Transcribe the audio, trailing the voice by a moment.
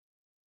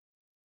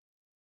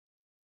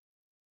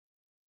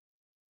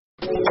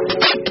Hey,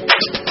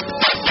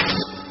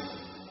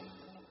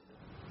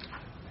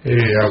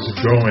 how's it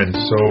going?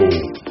 So,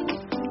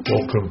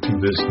 welcome to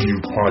this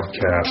new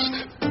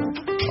podcast.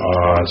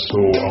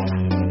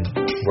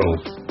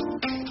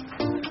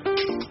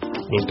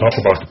 We'll talk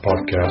about the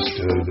podcast.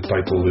 The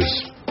title is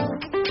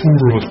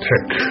Puro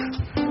Tech.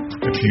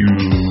 If you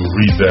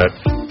read that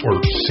or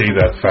say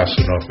that fast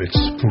enough, it's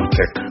Puro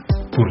Tech.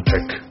 Puro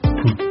Tech.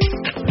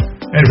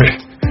 Anyway,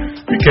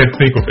 we can't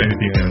think of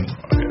anything, and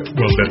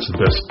that's the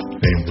best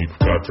name we've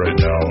got right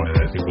now, and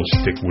I think we'll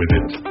stick with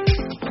it.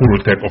 Puro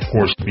Tech, of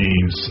course,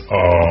 means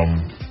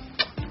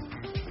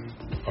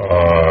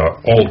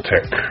all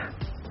tech,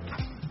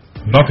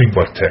 nothing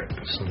but tech,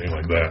 something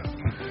like that.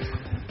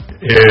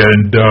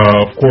 And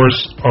of course,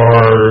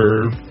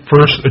 our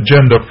first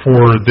agenda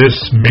for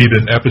this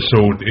maiden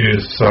episode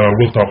is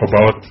we'll talk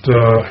about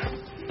the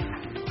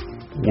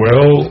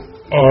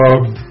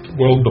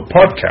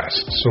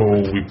podcast. So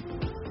we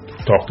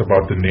talked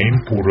about the name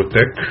Puro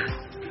Tech,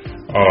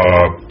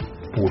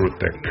 Puro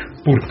Tech.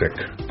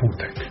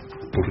 Okay.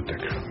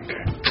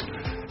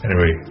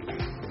 Anyway,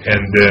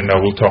 and then I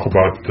will talk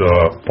about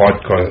the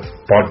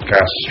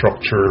podcast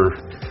structure.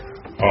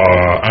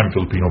 I'm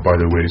Filipino, by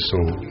the way, so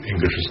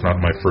English is not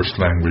my first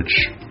language.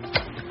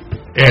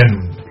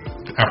 And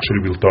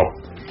actually, we'll talk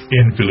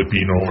in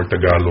Filipino or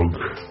Tagalog.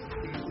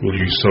 We'll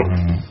use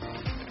some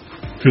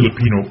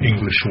Filipino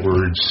English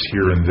words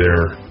here and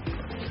there.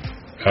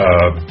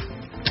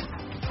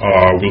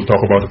 We'll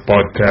talk about the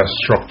podcast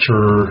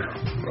structure.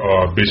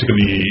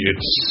 Basically,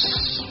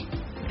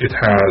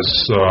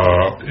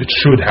 it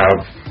should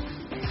have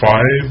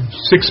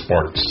 5-6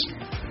 parts.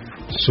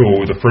 So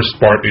the first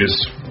part is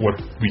what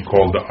we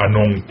call the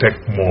Anong Tech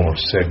Mo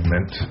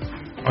segment.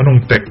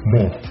 Anong Tech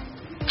Mo.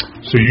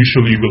 So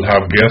usually we'll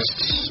have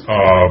guests,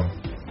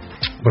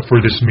 but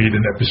for this maiden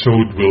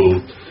episode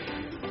we'll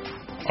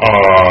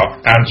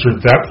answer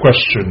that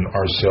question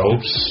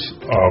ourselves.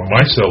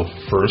 Myself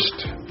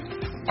first.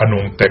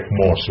 Anong Tech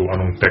Mo? So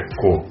Anong Tech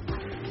Ko?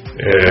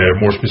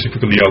 More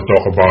specifically, I'll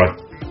talk about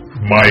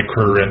my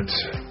current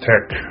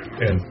tech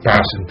and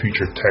past and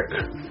future tech.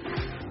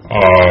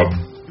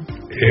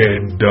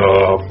 And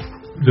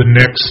the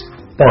next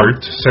part,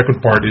 second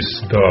part, is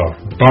the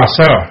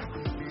Basa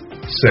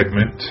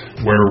segment,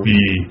 where we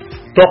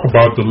talk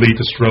about the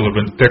latest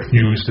relevant tech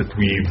news that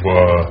we've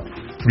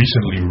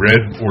recently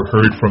read or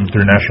heard from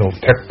international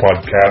tech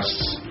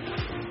podcasts.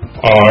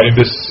 In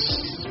this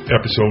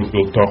episode,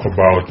 we'll talk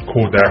about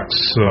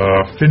Kodak's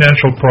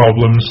financial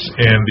problems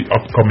and the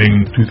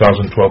upcoming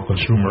 2012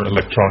 Consumer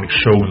Electronics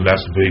Show in Las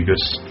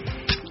Vegas.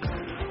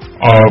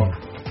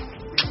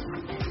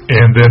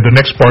 And then the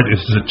next part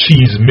is the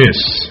Cheese Miss.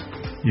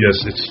 Yes,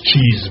 it's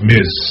Cheese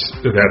Miss.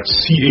 That's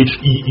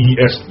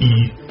CHEESEMISS,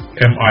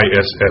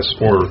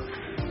 or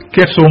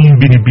Kesong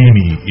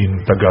Binibini in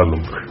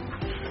Tagalog.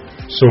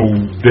 So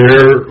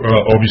there,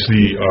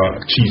 obviously,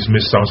 Cheese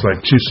Miss sounds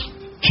like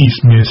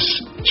Cheese Miss.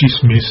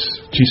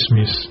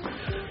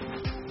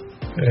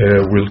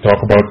 We'll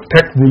talk about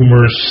tech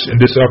rumors. In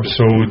this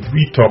episode,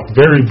 we talk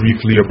very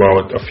briefly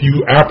about a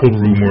few Apple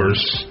rumors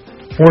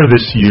for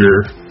this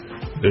year.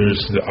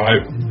 There's the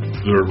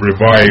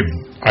revived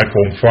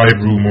iPhone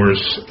 5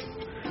 rumors,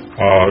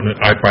 an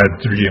iPad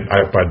 3 and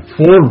iPad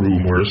 4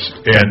 rumors,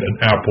 and an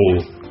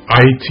Apple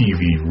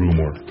iTV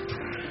rumor.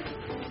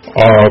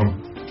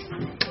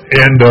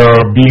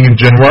 Being in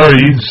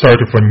January, the start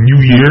of a new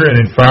year, and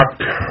in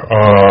fact,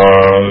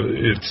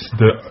 it's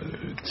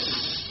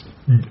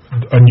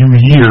a new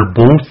year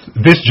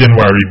this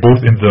January,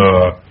 both in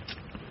the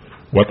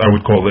what I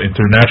would call the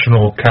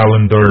international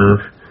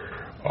calendar.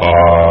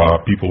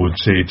 People would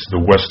say it's the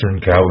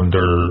Western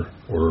calendar,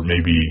 or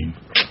maybe,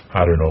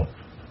 I don't know,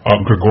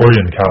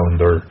 Gregorian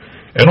calendar,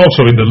 and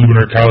also in the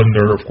lunar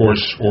calendar, of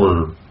course,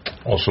 or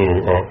also,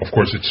 of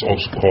course, it's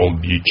also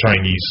called the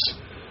Chinese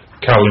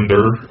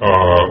calendar,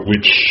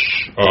 which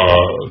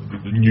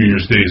New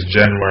Year's Day is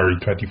January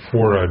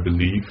 24, I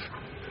believe.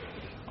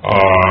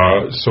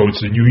 So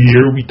it's a new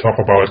year. We talk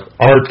about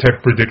our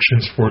tech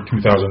predictions for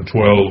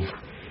 2012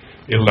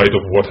 in light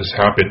of what has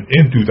happened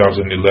in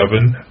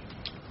 2011.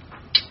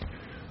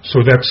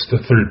 So that's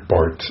the third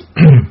part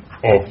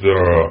of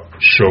the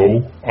show.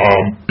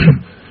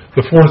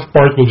 The fourth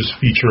part will just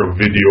feature a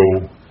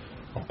video,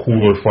 a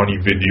cool or funny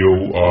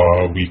video.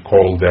 We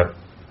call that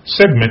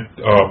segment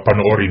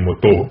Panoorin Mo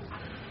To.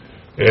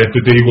 And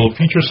today we'll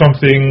feature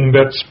something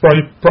that's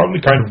probably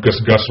kind of gus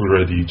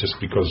already, just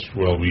because,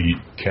 we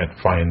can't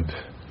find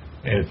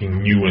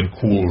anything new and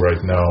cool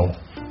right now.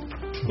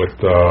 But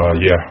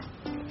yeah.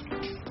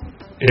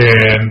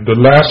 And the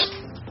last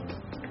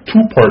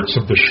two parts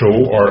of the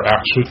show are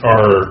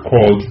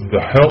called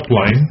the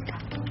Helpline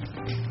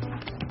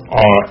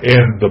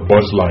and the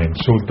Buzzline.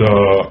 So the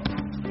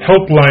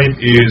Helpline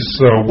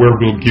is where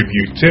we'll give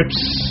you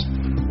tips,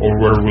 or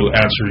where we'll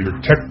answer your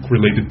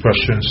tech-related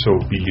questions, so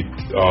be it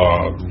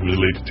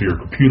related to your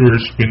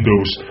computers,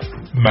 Windows,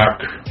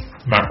 Mac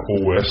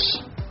OS,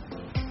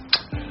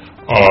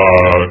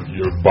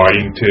 your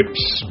buying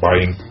tips,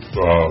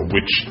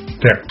 which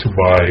tech to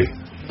buy,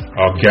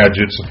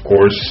 gadgets, of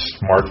course,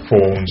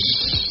 smartphones,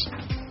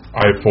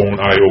 iPhone,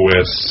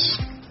 iOS,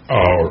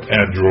 or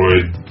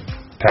Android,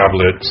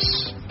 tablets.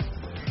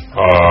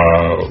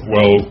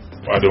 Well,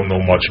 I don't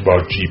know much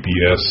about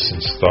GPS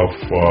and stuff.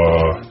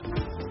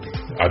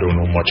 I don't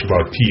know much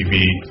about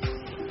TV.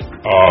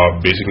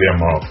 Basically,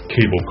 I'm a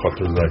cable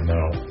cutter right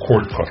now,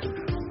 cord cutter,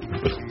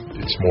 but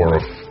it's more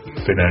of a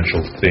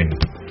financial thing,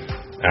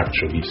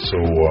 actually. So,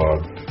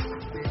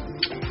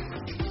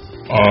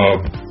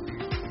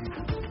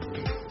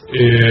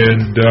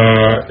 and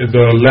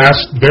the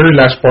very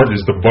last part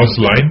is the buzz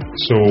line.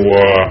 So,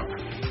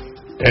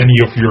 any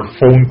of your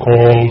phone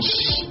calls,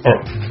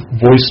 or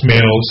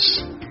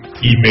voicemails,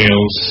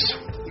 emails,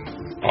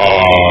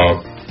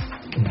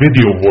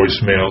 video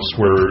voicemails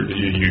where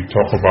you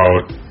talk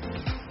about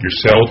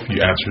yourself,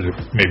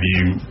 maybe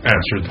you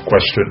answer the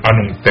question,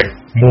 anong tek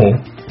mo,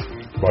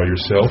 by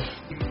yourself.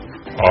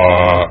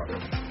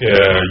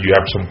 You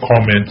have some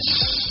comments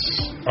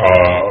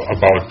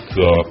about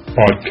the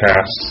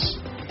podcasts,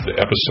 the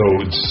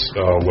episodes,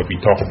 what we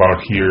talk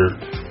about here,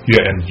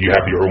 and you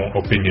have your own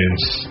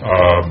opinions.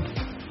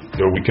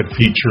 We can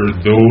feature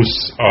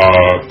those,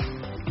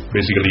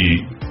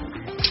 basically,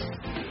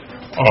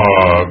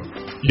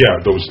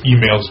 those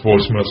emails,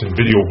 voicemails, and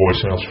video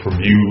voicemails from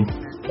you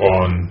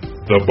on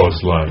the buzz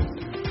line.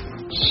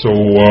 So,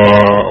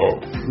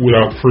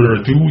 without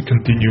further ado, we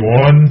continue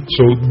on.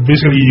 So,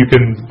 basically, you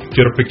can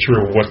get a picture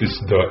of what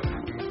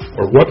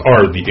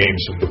are the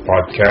aims of the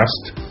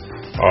podcast.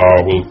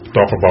 We'll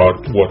talk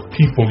about what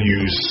people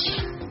use,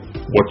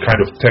 what kind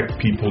of tech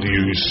people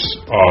use,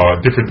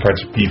 different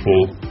kinds of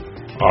people.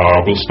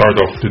 We'll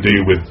start off today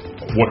with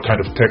what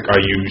kind of tech I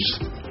use,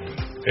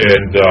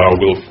 and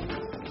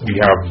we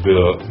have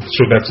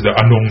so that's the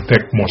Anong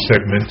Tek Mo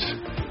segment.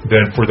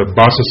 Then for the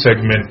Basa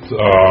segment,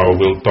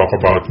 we'll talk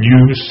about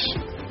news,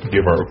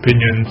 give our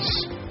opinions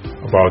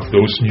about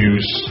those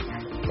news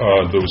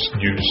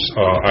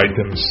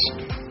items,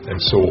 and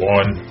so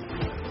on.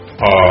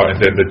 And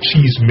then the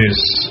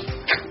Chismis,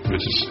 which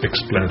is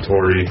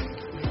explanatory.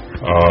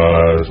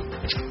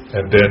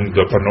 And then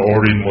the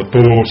Panoorin Mo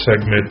To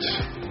segment,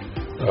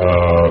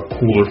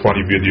 cool or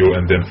funny video,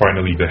 and then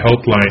finally the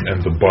Helpline and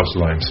the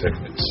Buzzline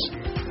segments.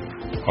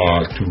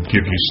 To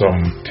give you some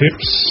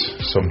tips,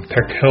 some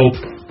tech help,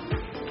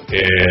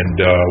 and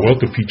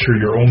to feature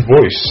your own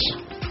voice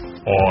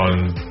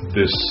on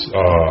this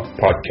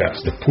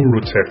podcast, the Puro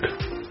Tech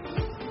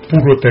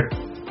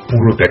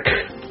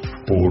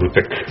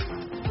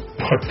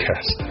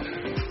podcast.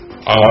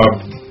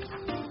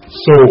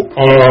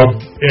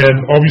 And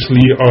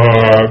obviously,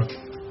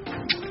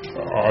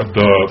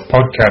 the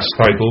podcast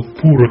title,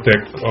 Puro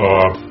Tech,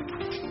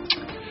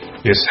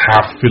 is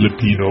half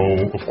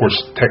Filipino. Of course,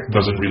 tech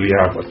doesn't really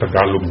have a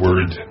Tagalog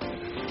word.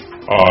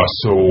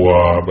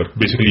 But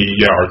basically,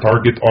 our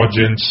target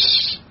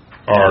audience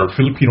are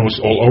Filipinos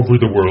all over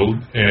the world,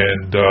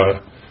 and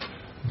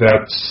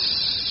that's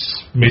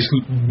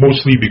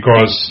mostly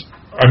because,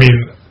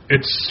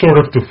 it's sort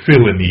of to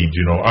fill a need,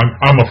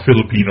 I'm a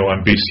Filipino,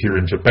 I'm based here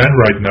in Japan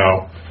right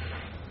now.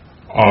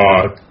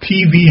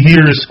 TV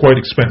here is quite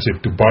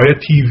expensive to buy a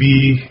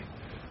TV,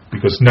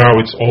 because now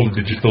it's all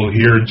digital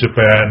here in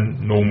Japan,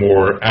 no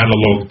more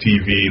analog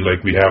TV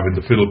like we have in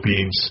the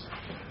Philippines.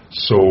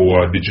 So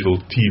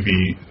digital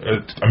TV,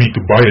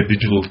 to buy a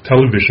digital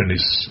television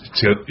is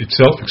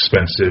itself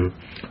expensive.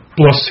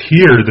 Plus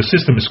here, the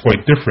system is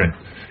quite different.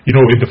 In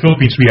the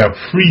Philippines we have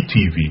free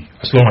TV.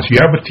 As long as you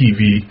have a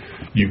TV,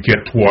 you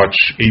get to watch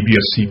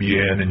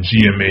ABS-CBN and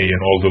GMA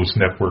and all those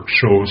network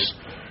shows.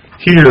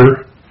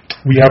 Here,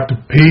 we have to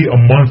pay a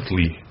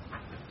monthly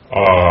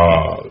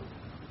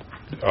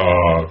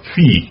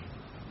fee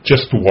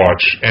just to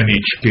watch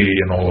NHK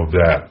and all of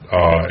that,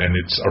 and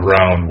it's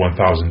around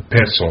 1,000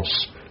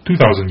 pesos,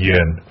 2,000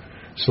 yen.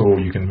 So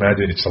you can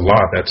imagine it's a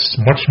lot. That's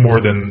much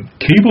more than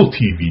cable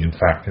TV, in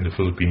fact, in the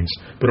Philippines.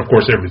 But of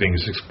course, everything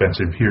is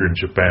expensive here in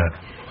Japan.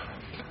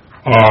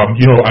 I'm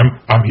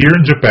here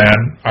in Japan.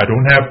 I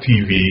don't have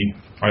TV.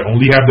 I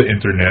only have the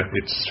internet.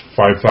 It's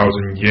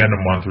 5,000 yen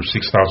a month or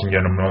 6,000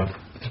 yen a month.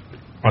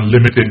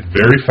 Unlimited,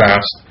 very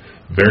fast,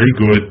 very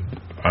good.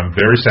 I'm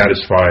very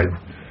satisfied.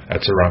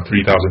 That's around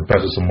 3,000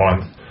 pesos a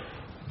month.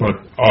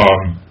 But,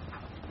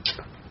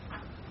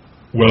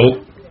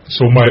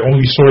 so my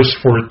only source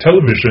for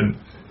television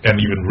and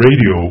even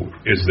radio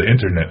is the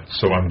internet.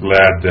 So I'm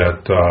glad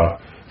that,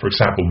 for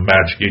example,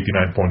 Magic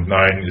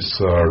 89.9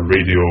 is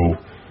radio,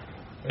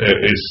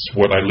 is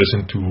what I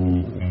listen to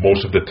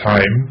most of the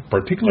time,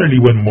 particularly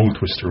when Mo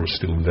Twister was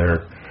still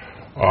there.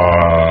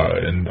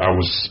 And I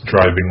was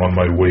driving on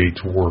my way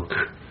to work.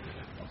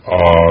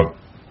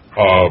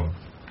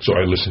 So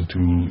I listened to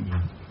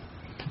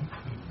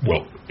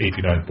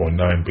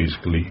 89.9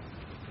 basically.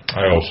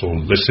 I also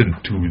listened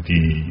to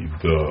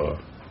the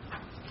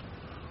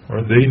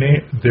are they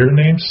their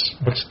names?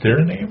 What's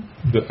their name?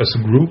 As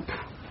a group,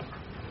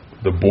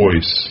 the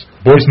Boys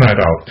Night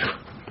Out.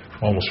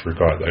 Almost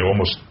forgot.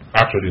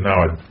 Actually now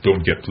I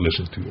don't get to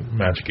listen to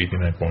Magic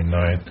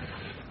 89.9,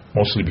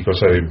 mostly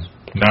because I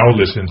now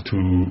listen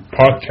to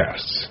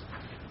podcasts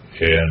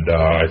And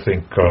I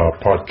think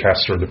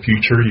podcasts are the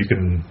future. You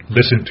can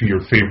listen to your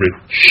favorite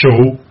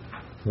show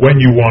when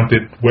you want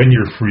it, when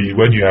you're free,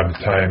 when you have the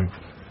time,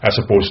 as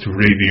opposed to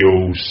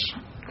radio,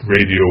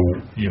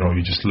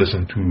 you just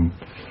listen to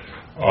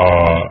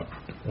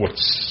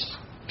what's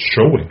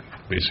showing,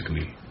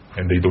 basically.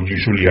 And they don't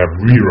usually have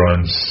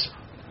reruns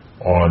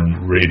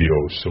on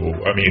radio. So,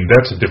 I mean,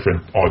 that's a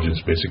different audience,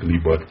 basically.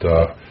 But,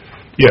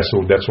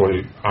 so that's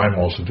why I'm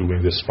also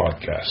doing this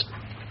podcast.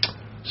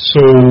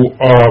 So,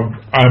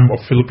 I'm a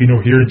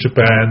Filipino here in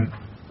Japan.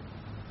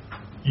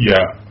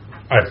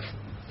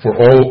 For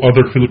all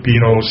other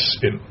Filipinos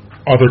in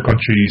other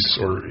countries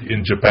or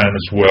in Japan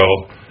as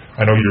well,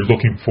 I know you're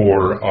looking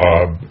for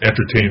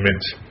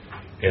entertainment,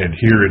 and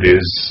here it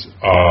is.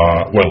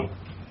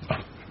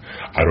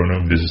 I don't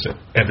know if this is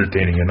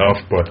entertaining enough,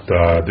 but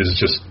this is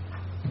just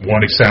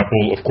one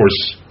example. Of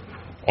course,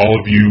 all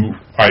of you,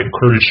 I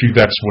encourage you,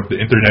 that's what the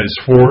internet is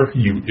for.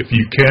 If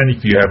you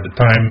have the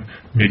time,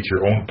 make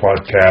your own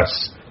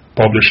podcast,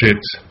 publish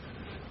it.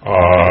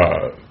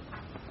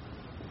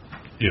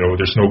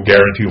 There's no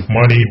guarantee of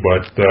money,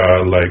 but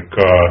I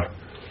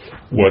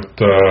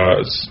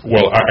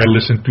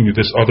listened to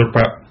this other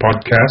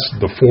podcast,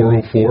 the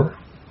 404,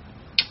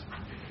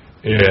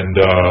 and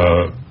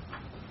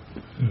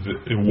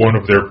in one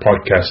of their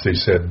podcasts they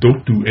said,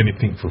 don't do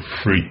anything for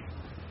free.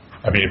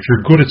 I mean, if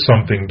you're good at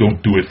something,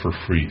 don't do it for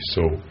free.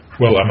 So,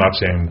 I'm not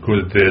saying I'm good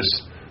at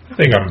this. I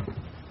think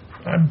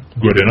I'm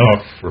good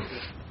enough, or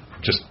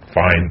just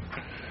fine.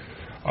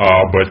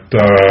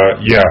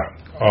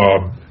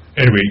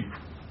 Anyway,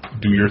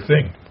 do your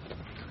thing.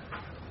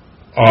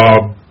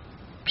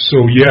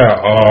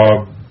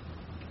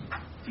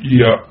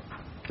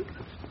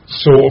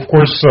 So of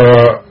course,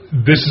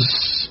 this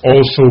is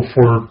also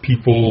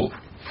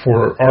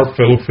for our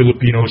fellow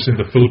Filipinos in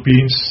the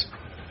Philippines.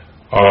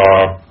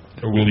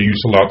 We'll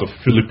use a lot of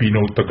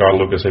Filipino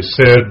Tagalog, as I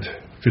said,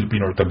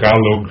 Filipino or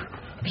Tagalog.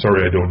 I'm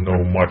sorry, I don't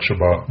know much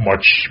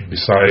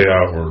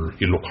Bisaya or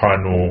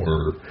Ilocano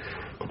or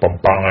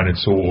Kapampangan and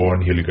so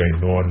on,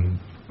 Hiligaynon.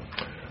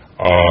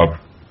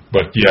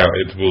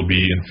 It will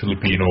be in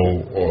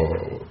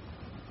Filipino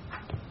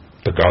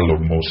Tagalog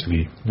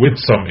mostly, with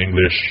some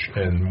English,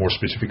 and more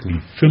specifically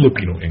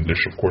Filipino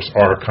English. Of course,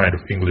 our kind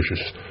of English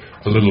is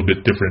a little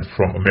bit different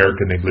from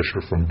American English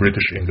or from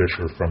British English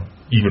or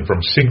even from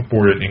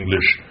Singaporean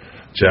English,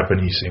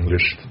 Japanese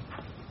English.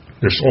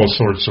 There's all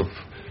sorts of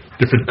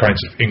different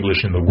kinds of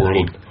English in the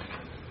world.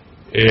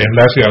 And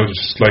lastly, I would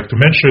just like to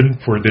mention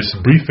for this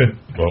brief,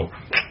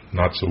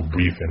 not so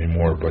brief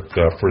anymore, but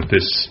for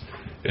this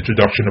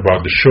introduction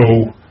about the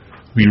show,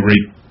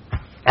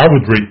 I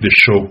would rate this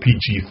show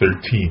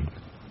PG-13.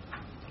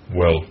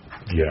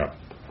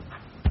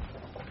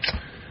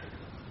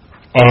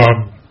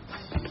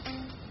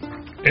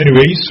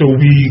 Anyway, so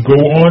we go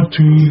on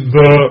to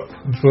the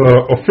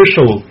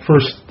official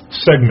first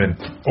segment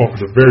of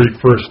the very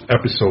first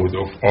episode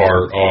of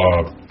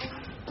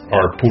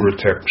our Puro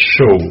Tech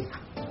show,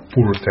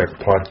 Puro Tech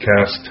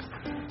podcast.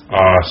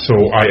 So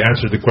I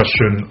answered the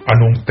question,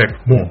 Anong tech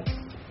mo?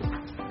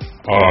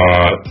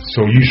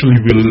 So usually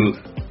we'll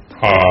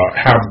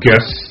have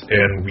guests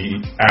and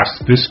we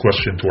ask this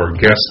question to our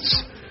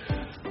guests.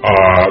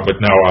 But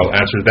now I'll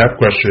answer that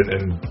question,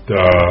 and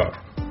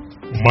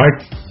my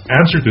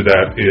answer to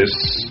that is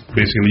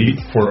basically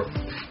for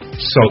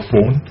cell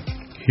phone.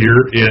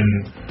 Here in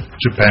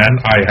Japan,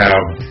 I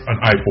have an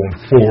iPhone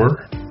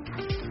 4.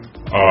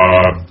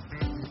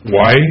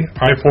 Why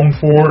iPhone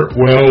 4?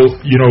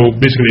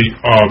 Basically,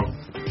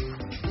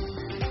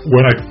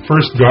 when I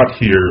first got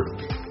here,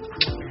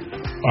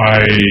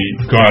 I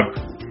got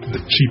the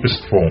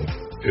cheapest phone.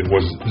 It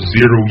was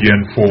 0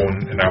 yen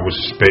phone, and I was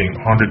paying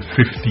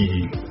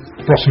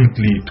 150,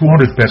 approximately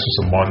 200 pesos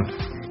a month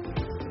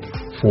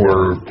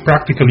for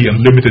practically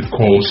unlimited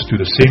calls to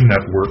the same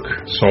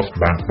network,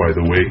 SoftBank by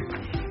the way,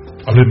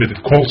 unlimited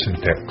calls and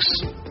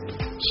texts.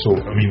 So,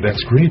 I mean,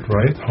 that's great,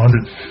 right?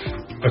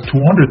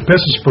 200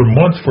 pesos per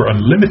month for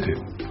unlimited.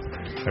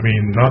 I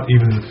mean, not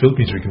even in the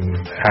Philippines we can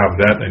have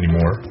that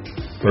anymore.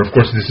 But of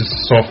course, this is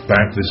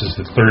SoftBank. This is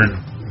the third,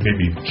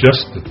 maybe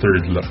just the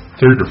third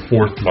or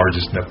fourth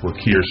largest network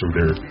here. So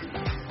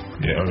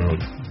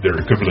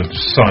they're equivalent to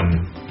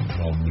Sun,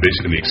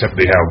 basically, except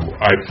they have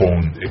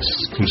iPhone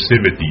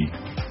exclusivity.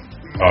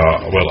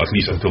 At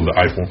least until the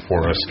iPhone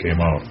 4S came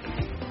out.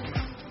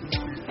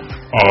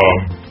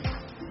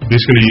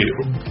 Basically,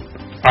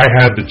 I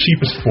had the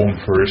cheapest phone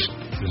first,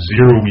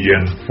 0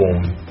 yen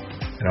phone,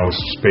 and I was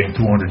paying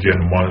 200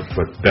 yen a month,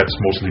 but that's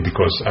mostly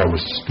because I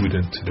was a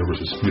student. There was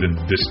a student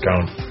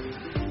discount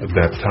at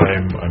that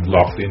time. I'm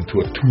locked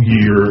into a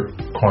 2-year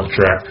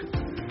contract,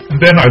 and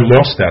then I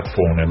lost that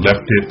phone. I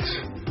left it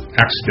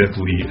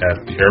accidentally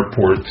at the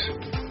airport,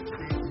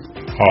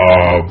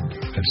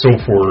 and so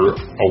for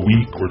a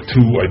week or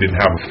two I didn't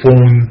have a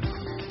phone.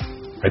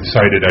 I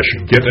decided I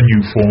should get a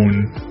new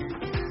phone.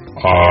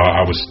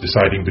 I was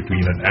deciding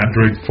between an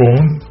Android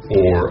phone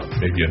or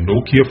maybe a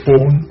Nokia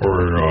phone or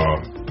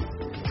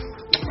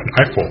an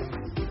iPhone.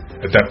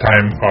 At that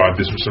time,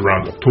 this was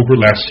around October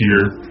last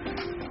year.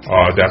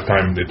 That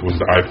time it was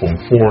the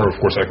iPhone 4. Of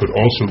course, I could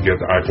also get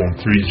the iPhone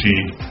 3G.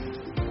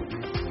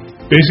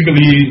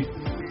 Basically,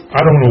 I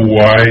don't know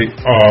why.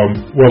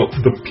 Well,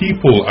 the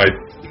people I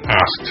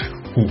asked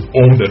who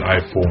owned an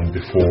iPhone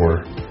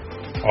before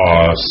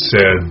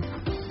said,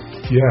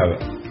 yeah,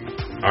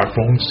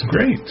 iPhone's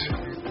great.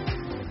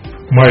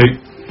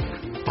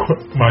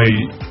 My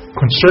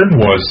concern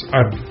was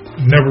I've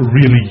never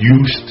really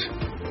used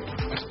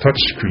a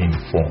touchscreen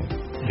phone,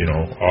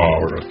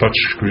 or a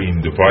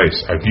touchscreen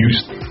device. I've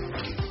used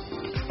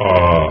a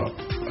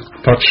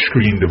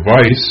touchscreen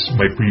device.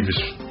 My previous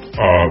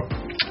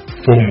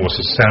phone was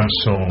a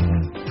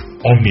Samsung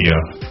Omnia,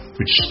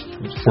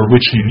 for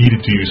which you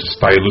needed to use a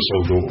stylus,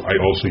 although I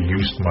also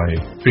used my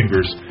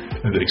fingers,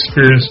 and the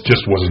experience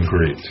just wasn't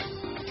great.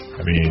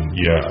 I mean,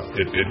 yeah,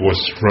 it was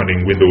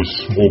running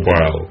Windows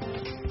Mobile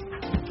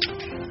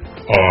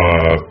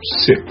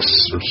 6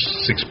 or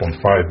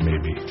 6.5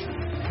 maybe,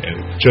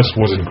 and it just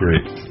wasn't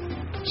great.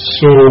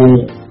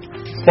 So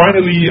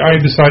finally I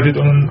decided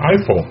on an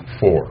iPhone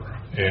 4,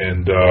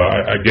 and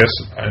I guess,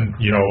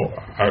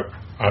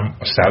 I'm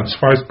a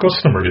satisfied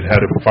customer. It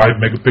had a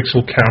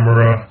 5-megapixel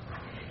camera,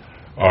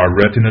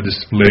 Retina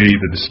display.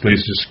 The display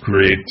is just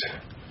great.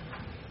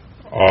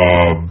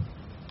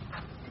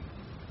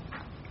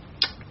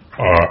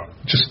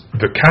 Just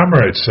the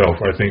camera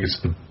itself, I think, is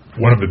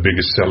one of the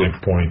biggest selling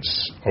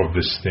points of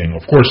this thing.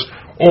 Of course,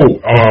 I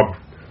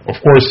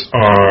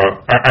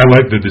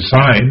like the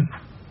design,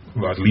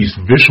 at least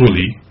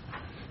visually.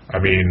 I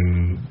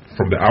mean,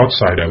 from the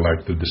outside, I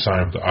like the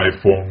design of the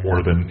iPhone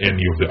more than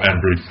any of the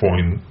Android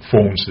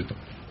phones that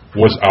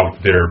was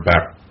out there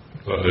back,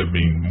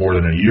 more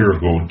than a year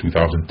ago in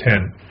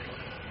 2010.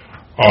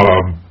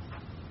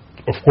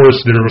 Of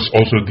course, there was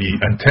also the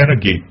antenna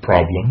gate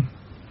problem.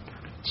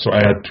 So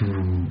I had to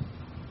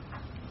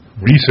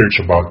research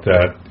about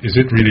that. Is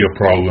it really a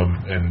problem?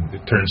 And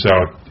it turns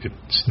out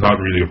it's not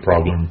really a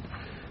problem.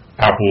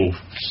 Apple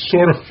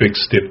sort of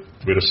fixed it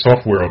with a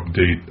software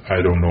update.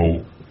 I don't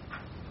know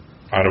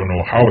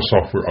how a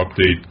software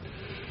update.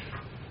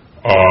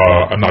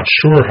 I'm not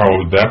sure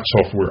how that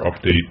software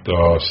update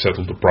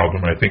settled the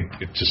problem. I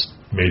think it just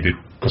made it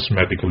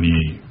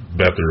cosmetically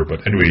better.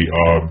 But anyway,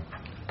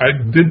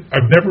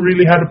 I've never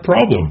really had a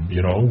problem,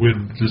 with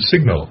the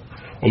signal.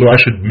 Although I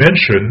should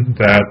mention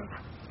that,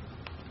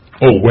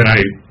 when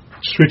I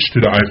switched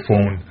to the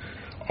iPhone,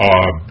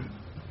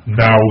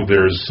 now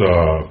there's,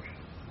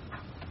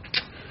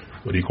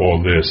 what do you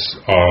call this?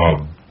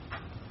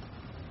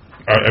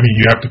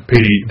 You have to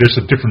pay, there's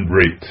a different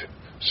rate.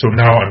 So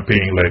now I'm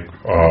paying like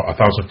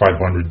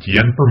 1,500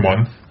 yen per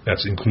month.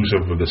 That's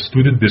inclusive of the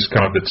student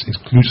discount. That's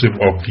inclusive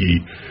of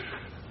the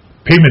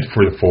payment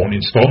for the phone,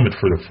 installment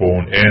for the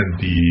phone, and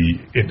the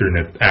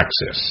internet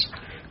access.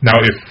 Now,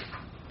 if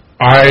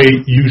I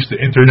use the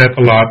internet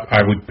a lot,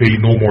 I would pay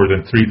no more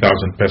than 3,000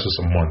 pesos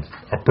a month,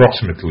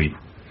 approximately.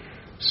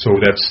 So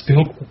that's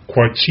still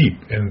quite cheap.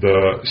 And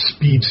the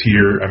speeds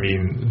here,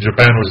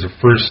 Japan was the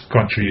first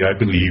country, I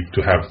believe,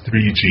 to have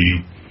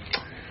 3G.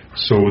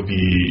 So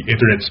the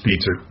internet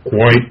speeds are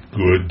quite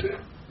good.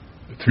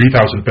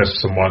 3,000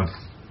 pesos a month,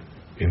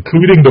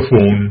 including the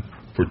phone,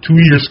 for 2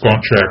 years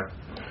contract.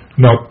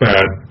 Not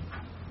bad.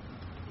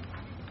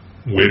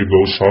 Way to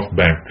go,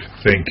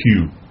 SoftBank. Thank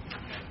you.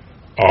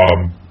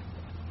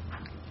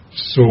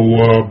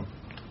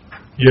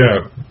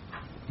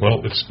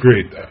 It's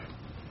great.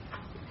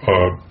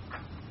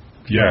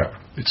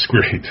 It's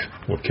great.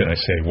 What can I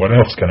say? What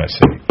else can I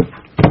say?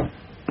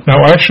 Now,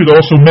 I should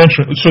also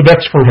mention, so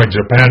that's for my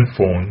Japan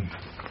phone.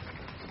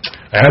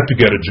 I had to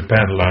get a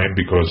Japan line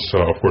because,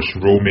 of course,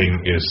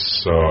 roaming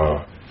is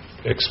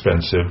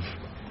expensive.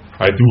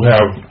 I do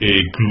have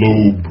a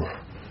Globe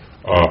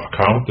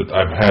account that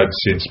I've had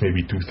since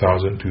maybe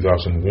 2000,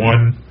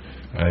 2001.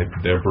 I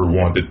never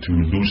wanted to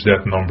lose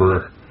that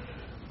number.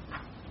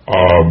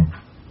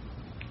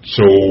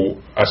 So,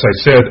 as I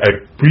said,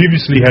 I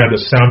previously had a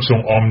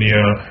Samsung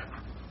Omnia.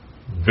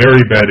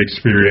 Very bad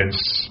experience.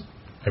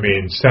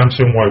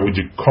 Samsung, why would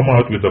you come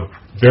out with a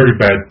very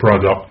bad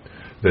product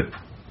that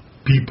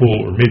people,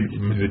 or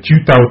maybe that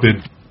you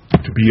touted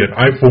to be an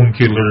iPhone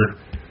killer?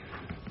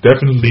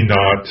 Definitely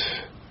not.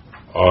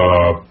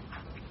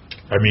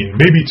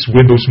 Maybe it's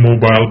Windows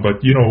Mobile,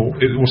 but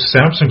it was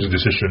Samsung's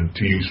decision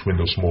to use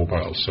Windows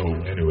Mobile. So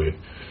anyway,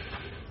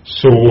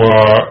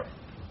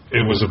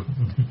 it was a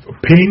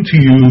pain to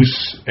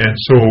use, and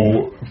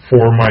so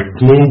for my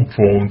Globe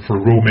phone for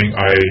roaming,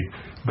 I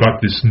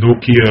got this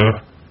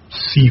Nokia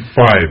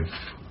C5.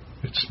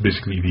 It's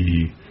basically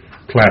the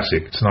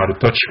classic. It's not a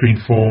touchscreen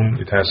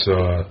phone. It has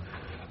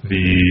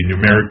the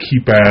numeric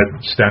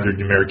keypad, standard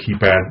numeric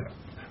keypad.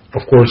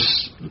 Of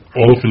course,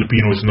 all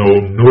Filipinos know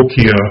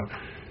Nokia.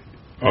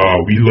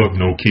 We love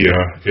Nokia.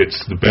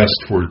 It's the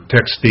best for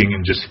texting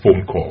and just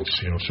phone calls.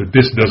 So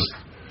this does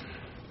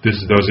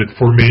it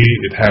for me.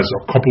 It has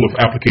a couple of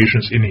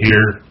applications in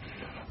here,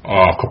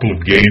 a couple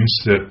of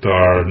games that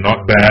are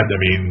not bad.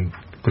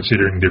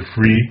 Considering they're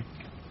free.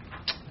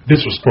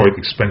 This was quite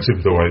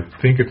expensive, though. I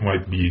think it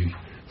might be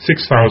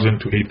 6,000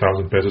 to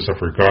 8,000 pesos. I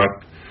forgot.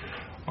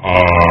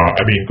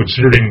 I mean,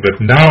 considering that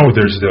now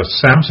there's the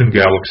Samsung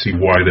Galaxy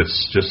Y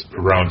that's just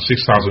around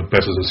 6,000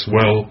 pesos as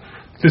well,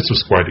 this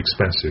was quite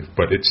expensive,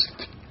 but it's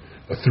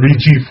a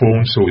 3G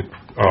phone, so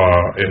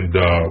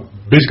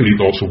basically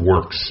it also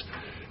works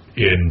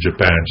in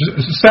Japan.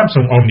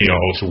 Samsung Omnia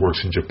also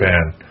works in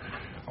Japan,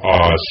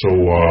 so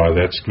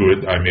that's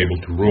good. I'm able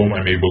to roam,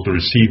 I'm able to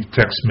receive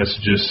text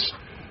messages,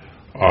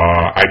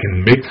 I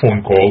can make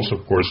phone calls,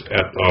 of course,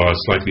 at a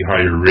slightly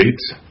higher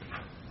rate.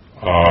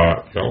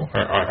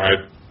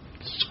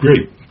 It's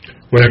great.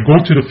 When I go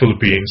to the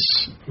Philippines,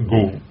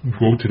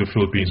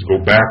 go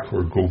back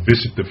or go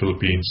visit the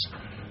Philippines,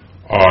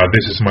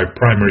 this is my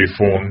primary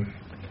phone,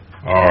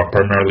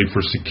 primarily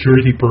for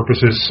security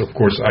purposes. Of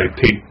course, I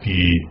take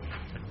the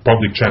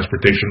public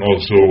transportation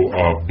also,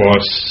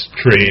 bus,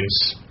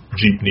 trains,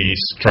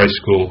 jeepneys,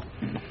 tricycle,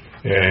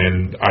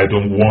 and I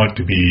don't want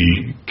to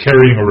be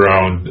carrying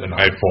around an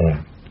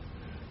iPhone.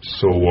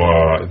 So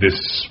this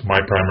is my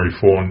primary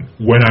phone.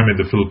 When I'm in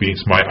the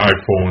Philippines, my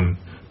iPhone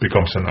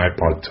becomes an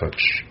iPod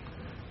Touch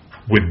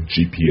with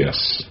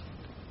GPS.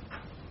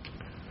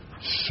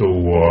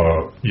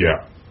 So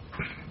yeah.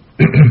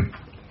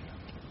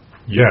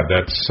 Yeah,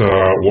 that's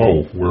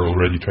whoa, we're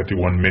already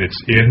 21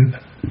 minutes in.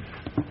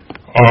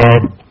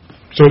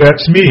 So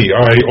that's me.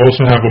 I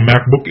also have a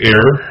MacBook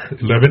Air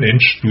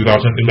 11-inch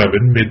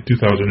 2011,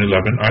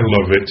 mid-2011. I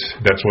love it.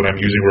 That's what I'm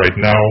using right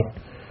now.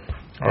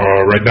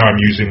 Right now I'm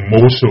using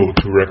Moso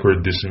to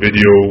record this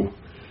video.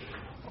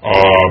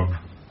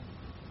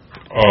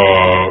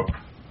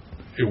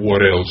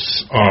 What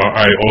else?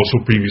 I also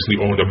previously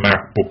owned a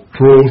MacBook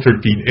Pro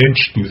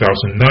 13-inch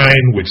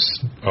 2009 with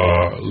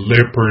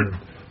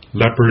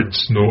Leopard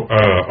Snow,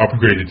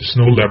 upgraded to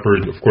Snow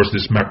Leopard. Of course,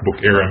 this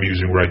MacBook Air I'm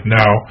using right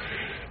now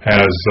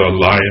has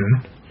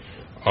Lion,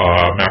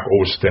 Mac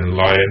OS X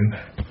Lion.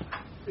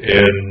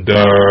 And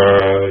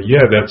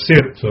yeah, that's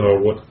it.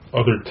 What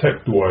other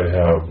tech do I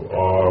have?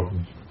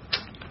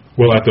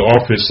 Well, at the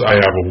office I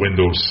have a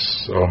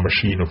Windows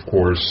machine, of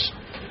course.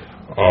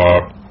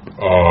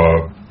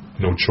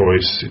 No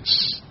choice.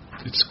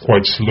 It's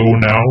quite slow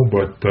now,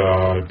 but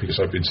because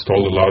I've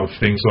installed a lot of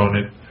things on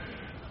it,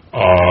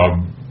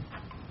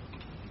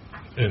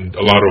 and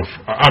a lot of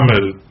I'm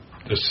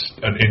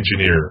an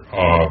engineer,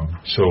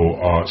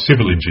 so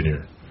civil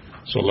engineer.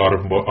 So a lot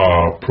of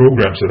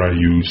programs that I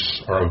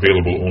use are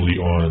available only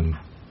on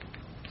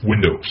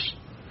Windows.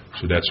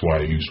 So that's why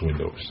I use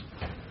Windows.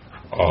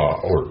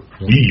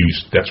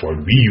 That's why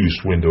we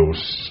use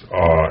Windows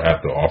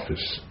at the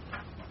office.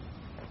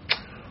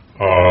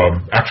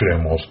 Actually,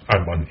 I'm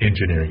an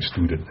engineering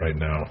student right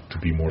now, to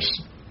be more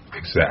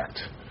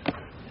exact.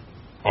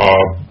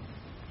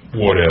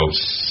 What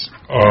else?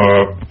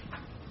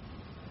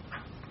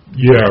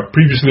 Yeah,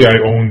 previously I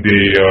owned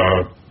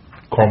a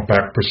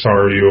compact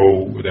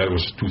Presario. That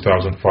was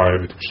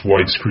 2005. It was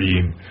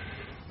widescreen.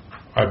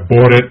 I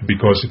bought it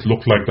because it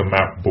looked like the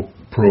MacBook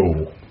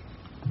Pro.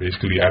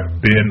 Basically, I've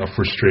been a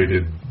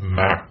frustrated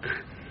Mac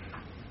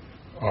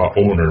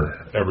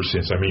owner ever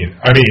since. I mean,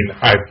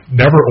 I've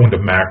never owned a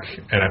Mac,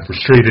 and I'm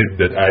frustrated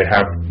that I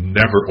have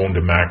never owned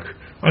a Mac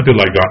until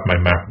I got my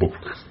MacBook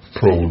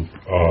Pro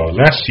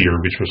last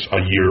year, which was a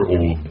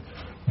year-old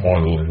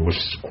model, and it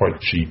was quite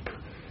cheap.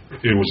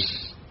 It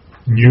was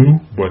new,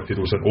 but it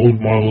was an old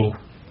model,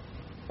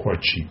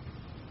 quite cheap.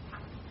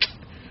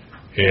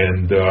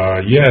 And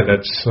yeah,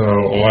 that's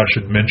all I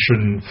should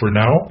mention for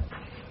now.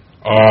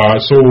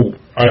 So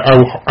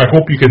I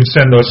hope you can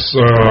send us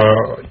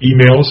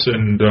emails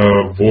and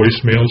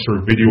voicemails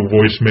or video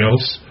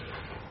voicemails.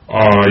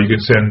 You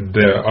can send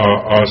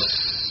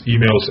us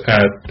emails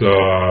at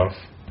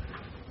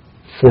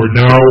for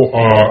now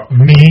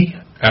me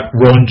at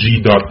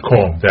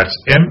ronjie.com. That's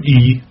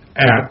me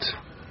at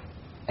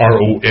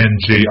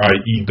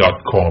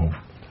ronjie.com.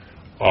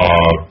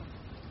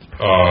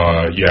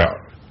 Yeah,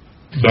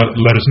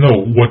 let us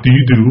know, what do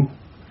you do,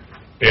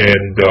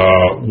 and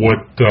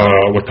what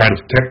kind of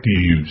tech do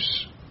you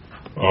use,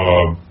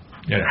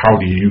 and how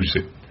do you use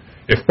it.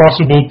 If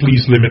possible,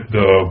 please limit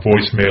the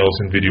voicemails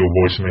and video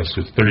voicemails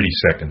to 30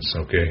 seconds,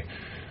 okay?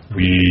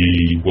 We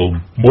will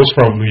most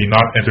probably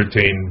not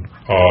entertain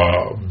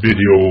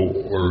video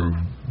or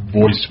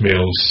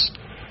voicemails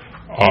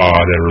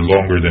that are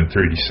longer than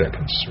 30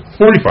 seconds,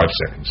 45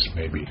 seconds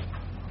maybe.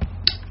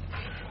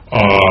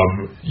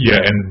 Yeah,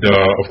 and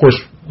of course,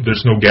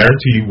 there's no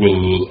guarantee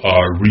we'll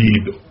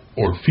read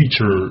or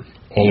feature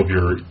all of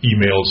your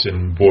emails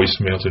and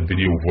voicemails and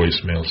video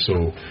voicemails.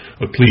 So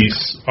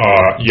please,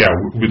 yeah,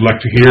 we'd like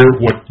to hear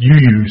what you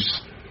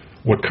use,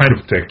 what kind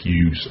of tech you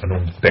use,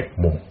 anong tech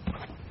mo.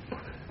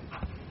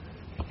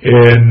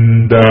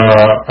 And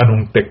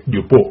anong tech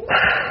nyo po.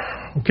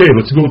 Okay,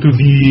 let's go to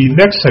the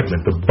next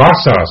segment, the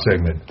Basa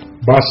segment.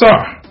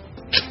 Basa!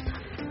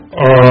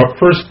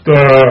 First,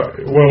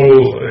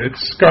 well,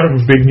 it's kind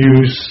of big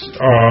news.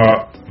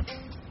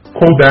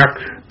 Kodak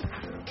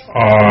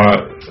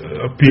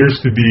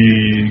appears to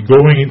be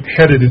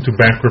headed into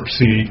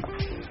bankruptcy.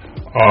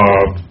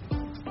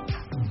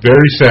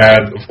 Very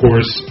sad, of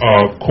course.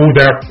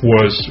 Kodak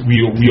was,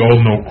 we all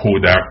know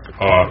Kodak.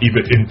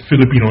 Even in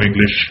Filipino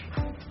English,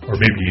 or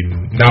maybe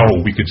now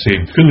we could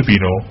say in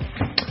Filipino,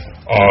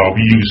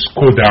 we use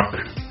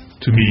Kodak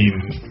to mean,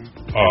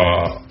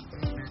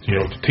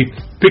 to take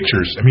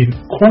pictures. I mean,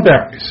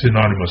 Kodak is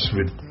synonymous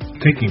with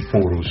taking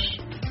photos.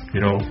 I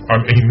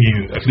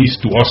mean, at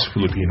least to us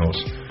Filipinos.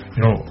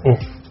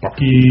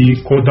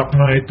 Paki-Kodak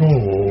nga ito.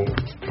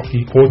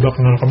 Paki-Kodak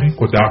nga kami.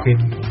 Kodakin.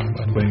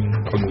 Ano ba yung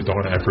nakalimutan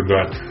ko na? I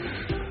forgot.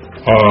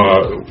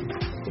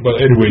 But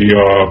anyway,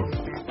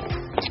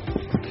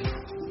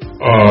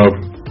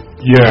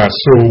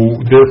 so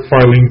they're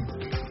filing.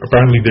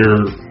 Apparently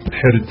they're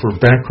headed for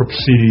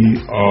bankruptcy.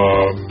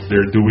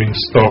 They're doing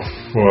stuff.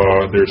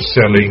 They're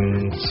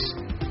selling,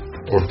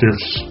 or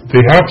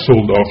they have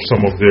sold off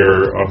some of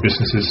their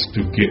businesses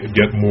to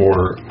get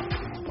more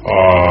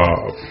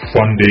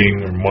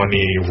funding or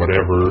money,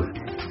 whatever.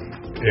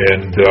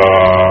 And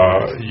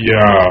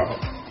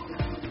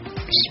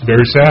it's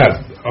very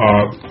sad.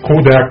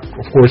 Kodak,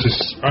 of course, is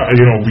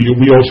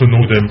we also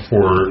know them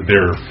for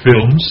their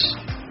films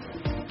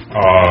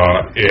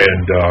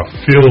and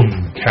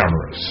film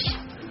cameras.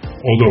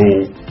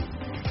 Although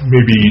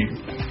maybe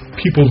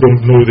people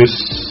don't know this.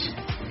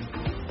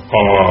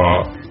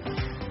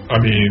 I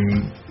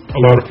mean, a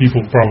lot of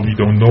people probably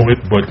don't know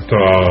it, but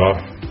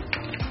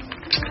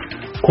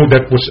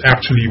Kodak was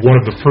actually one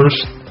of the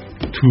first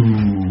to.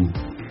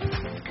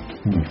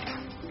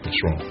 What's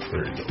wrong?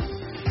 There you go.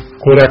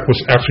 Kodak was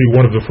actually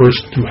one of the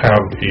first to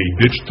have a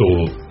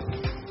digital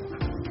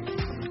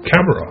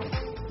camera,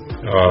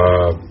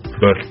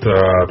 but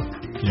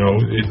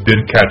it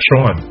didn't catch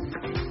on.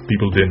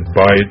 People didn't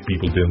buy it.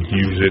 People didn't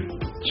use it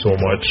so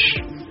much,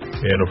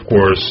 and of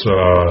course,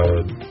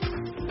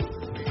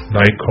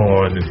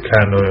 Nikon and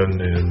Canon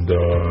and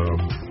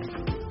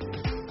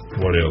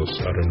what else?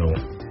 I don't know.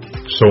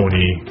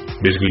 Sony.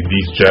 Basically,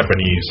 these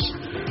Japanese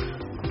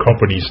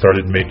companies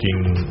started making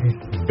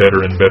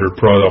better and better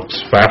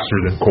products faster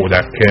than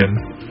Kodak can,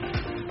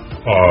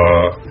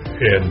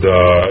 and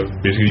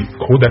basically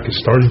Kodak is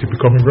starting to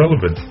become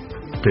irrelevant.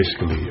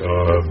 Basically,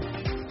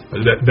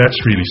 that's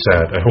really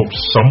sad. I hope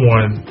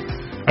someone.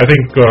 I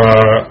think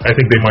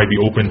they might be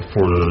open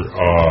for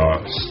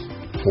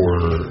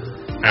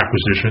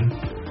acquisition.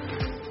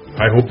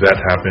 I hope that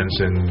happens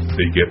and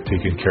they get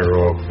taken care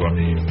of. I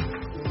mean,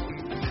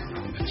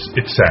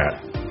 it's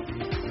sad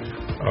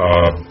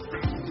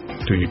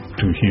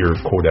to hear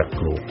Kodak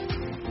go.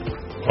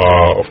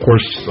 Of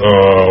course,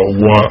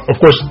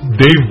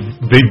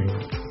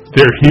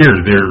 they're here.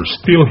 They're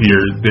still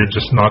here. They're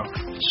just not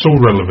so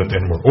relevant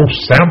anymore. Oh,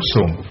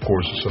 Samsung, of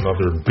course, is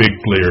another big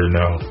player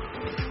now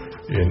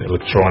in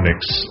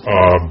electronics.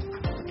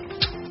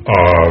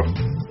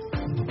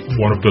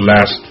 One of the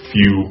last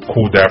few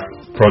Kodak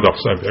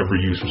products I've ever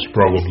used was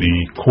probably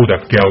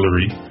Kodak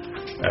Gallery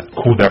at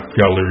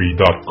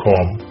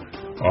kodakgallery.com.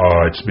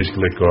 It's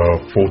basically like a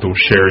photo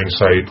sharing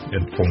site,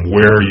 and from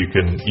where you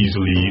can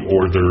easily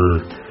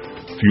order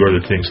a few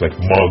other things like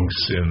mugs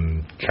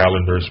and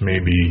calendars,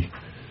 maybe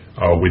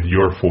with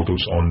your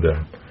photos on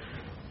them.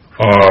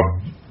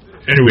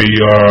 Anyway,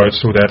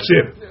 so that's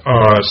it.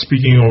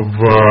 Speaking of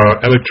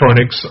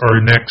electronics,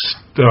 our next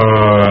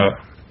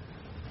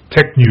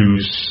tech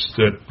news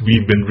that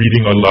we've been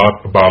reading a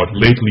lot about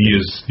lately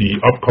is the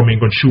upcoming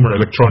Consumer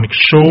Electronics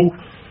Show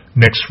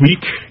next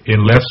week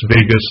in Las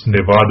Vegas,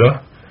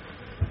 Nevada.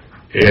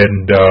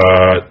 And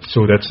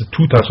so that's the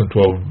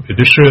 2012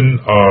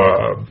 edition.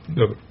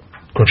 The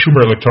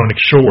Consumer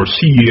Electronics Show, or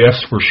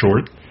CES for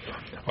short,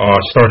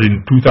 started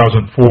in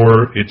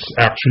 2004. It's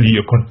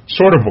actually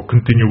sort of a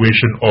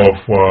continuation of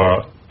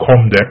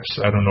Comdex.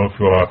 I don't know if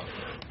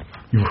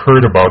you've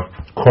heard about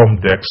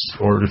Comdex,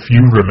 or if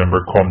you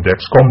remember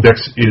Comdex.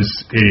 Comdex is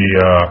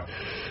the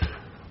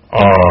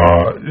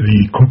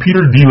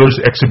Computer Dealers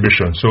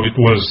Exhibition. So it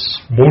was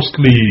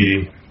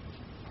mostly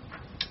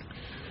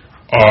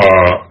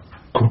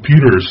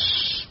computers,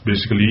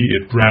 basically.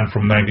 It ran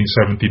from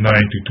 1979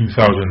 to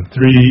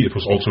 2003. It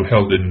was also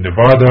held in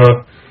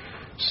Nevada.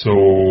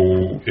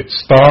 So it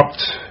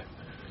stopped,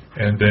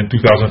 and then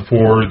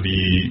 2004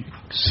 the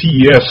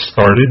CES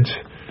started,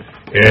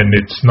 and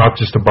it's not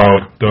just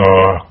about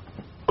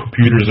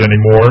computers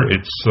anymore.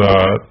 It's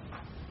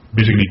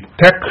basically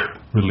tech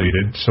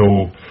related.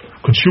 So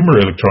consumer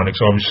electronics,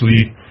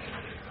 obviously.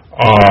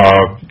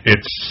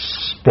 It's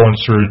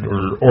sponsored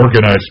or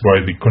organized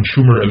by the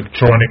Consumer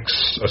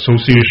Electronics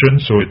Association,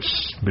 so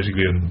it's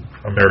basically an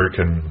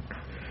American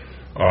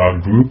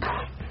group.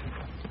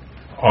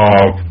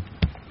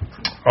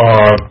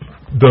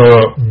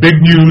 The big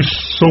news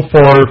so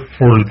far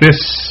for this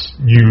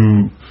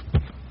new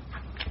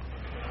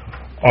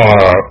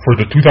for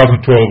the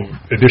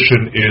 2012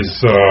 edition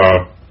is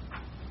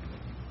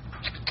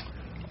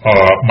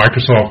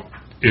Microsoft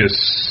is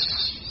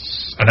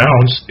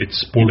announced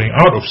it's pulling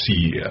out of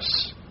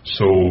CES.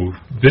 So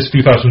this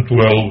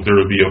 2012 there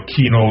will be a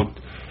keynote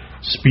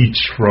speech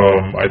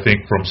from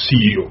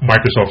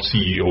Microsoft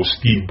CEO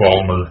Steve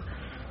Ballmer,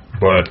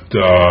 but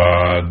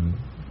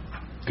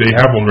they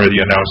have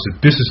already announced that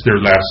this is their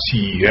last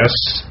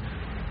CES.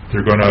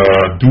 They're gonna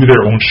do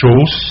their own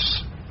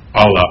shows,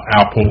 a la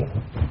Apple,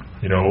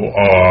 You know,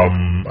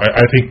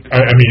 I think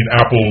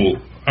Apple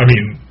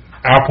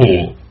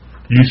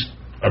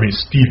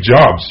Steve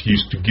Jobs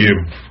used to give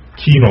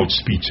keynote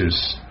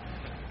speeches,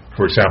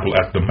 for example,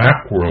 at the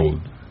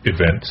Macworld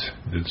event.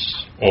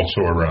 It's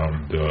also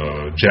around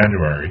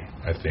January,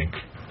 I think.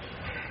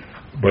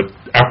 But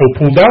Apple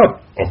pulled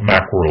out of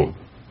Macworld,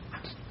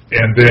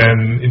 and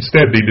then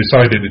instead they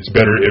decided it's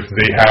better if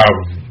they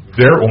have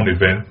their own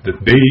event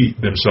that they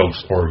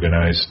themselves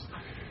organized,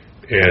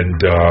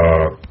 and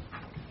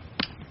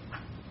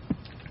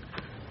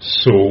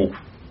so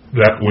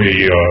that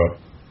way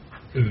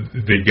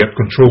they get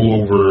control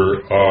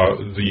over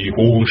the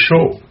whole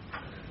show.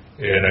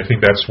 And I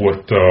think that's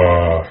what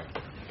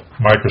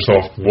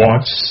Microsoft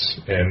wants,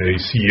 and they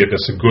see it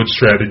as a good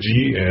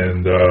strategy,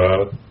 and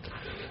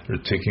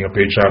they're taking a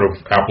page out of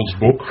Apple's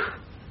book.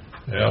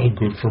 Well,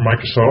 good for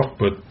Microsoft,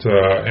 but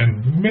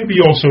and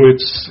maybe also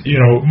it's,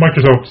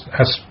 Microsoft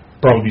has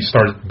probably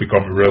started to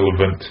become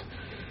relevant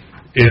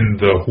in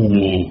the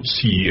whole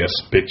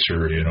CES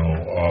picture,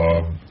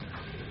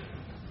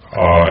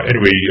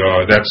 Anyway,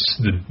 that's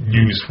the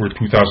news for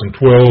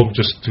 2012.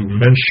 Just to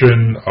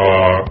mention,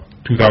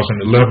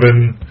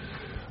 2011,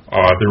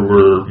 there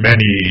were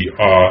many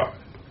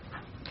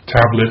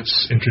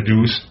tablets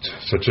introduced,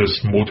 such as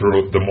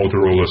the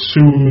Motorola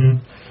Zoom,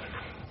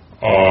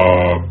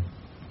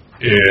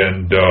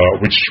 and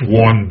which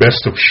won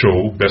Best of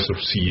Show, Best of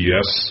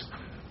CES.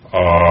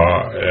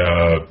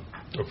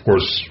 Of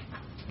course,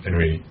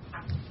 anyway,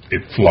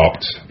 it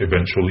flopped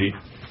eventually.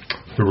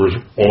 There was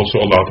also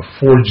a lot of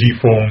 4G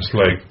phones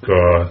like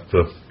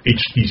the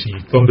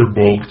HTC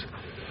Thunderbolt,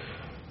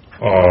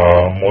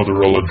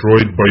 Motorola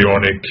Droid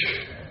Bionic,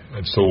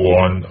 and so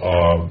on,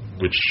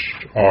 which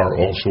are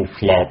also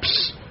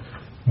flops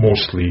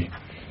mostly.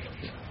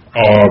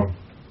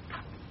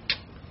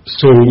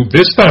 So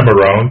this time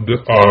around,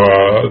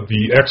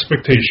 the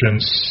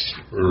expectations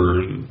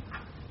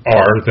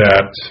are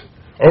that,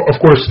 of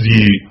course,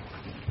 the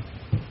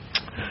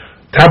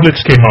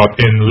tablets came out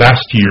in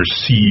last year's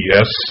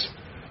CES,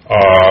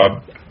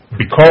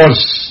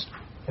 because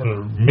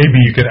maybe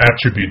you can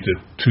attribute it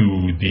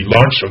to the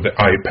launch of the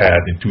iPad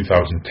in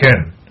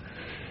 2010.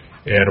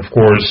 And of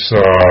course,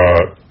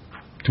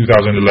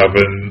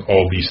 2011,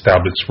 all these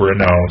tablets were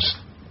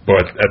announced,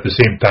 but at the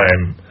same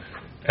time,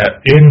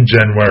 in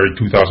January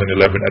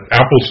 2011, at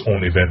Apple's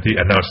own event, they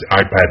announced the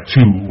iPad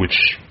 2, which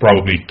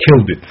probably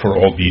killed it for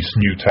all these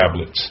new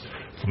tablets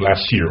from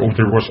last year. Oh,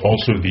 there was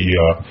also the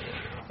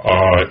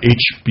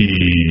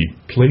HP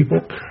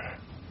Playbook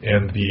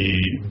and the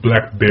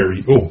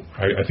BlackBerry. Oh,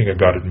 I think I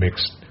got it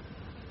mixed.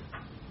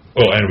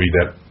 Well, anyway,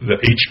 the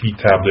HP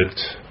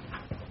tablet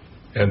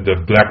and the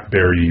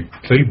BlackBerry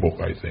Playbook,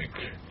 I think.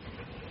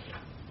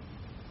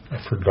 I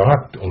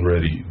forgot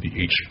already the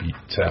HP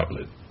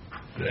tablet.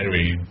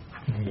 Anyway,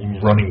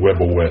 running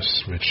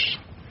WebOS, which...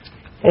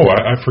 Oh,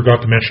 I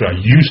forgot to mention, I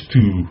used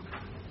to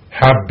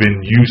have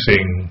been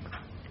using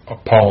a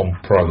Palm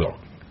product.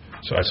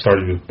 So I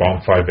started with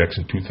Palm 5X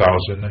in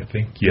 2000, I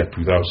think. Yeah,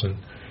 2000.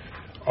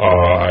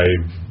 Up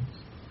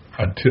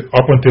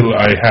until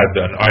I had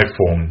an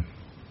iPhone,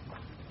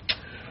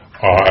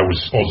 I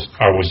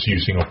was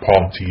using a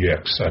Palm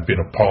TX. I've been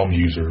a Palm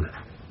user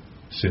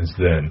since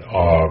then.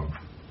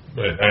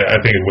 I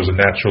think it was a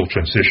natural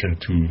transition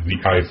to the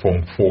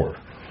iPhone 4.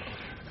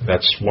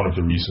 That's one of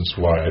the reasons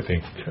why I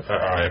think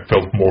I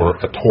felt more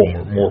at home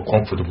or more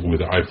comfortable with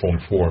the iPhone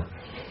 4,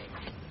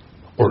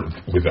 or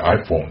with the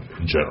iPhone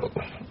in general.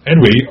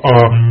 Anyway,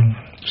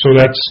 so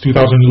that's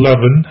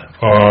 2011.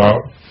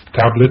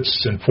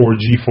 Tablets and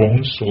 4G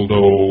phones,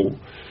 although,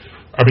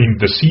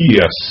 the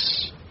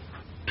CES,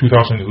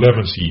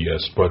 2011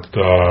 CES, but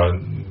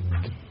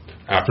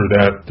after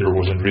that there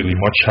wasn't really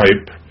much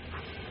hype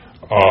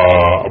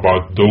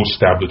about those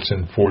tablets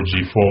and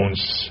 4G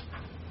phones.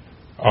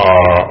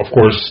 Of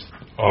course,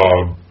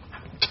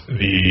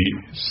 the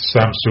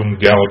Samsung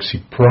Galaxy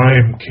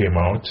Prime came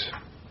out.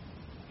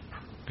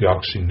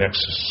 Galaxy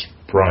Nexus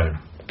Prime.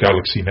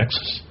 Galaxy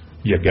Nexus?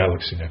 Yeah,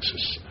 Galaxy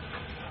Nexus.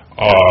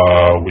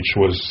 Which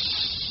was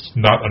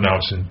not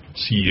announced in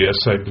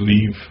CES, I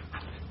believe.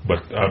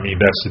 But,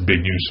 that's the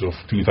big news of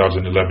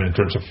 2011 in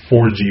terms of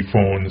 4G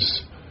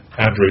phones,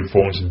 Android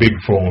phones, big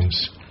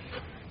phones.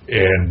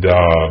 And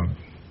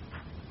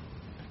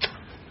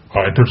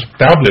in terms of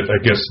tablet, I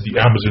guess the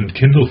Amazon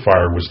Kindle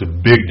Fire was the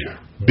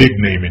big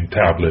name in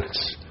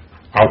tablets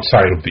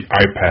outside of the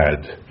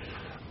iPad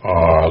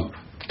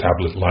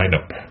tablet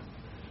lineup.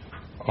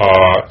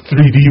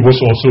 3D was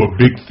also a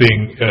big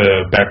thing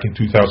back in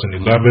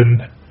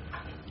 2011,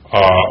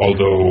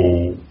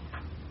 although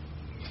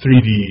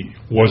 3D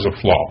was a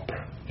flop.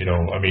 There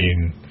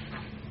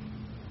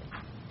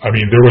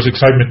was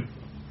excitement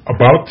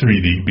about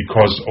 3D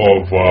because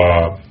of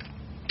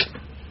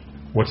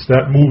what's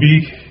that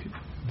movie?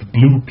 The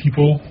Blue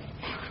People?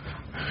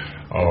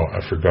 Oh,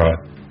 I forgot.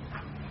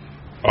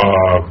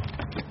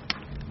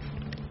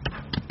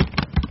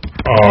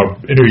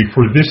 Anyway,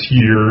 for this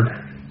year,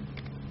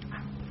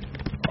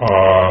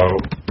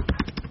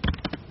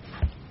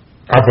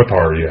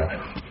 Avatar, yeah.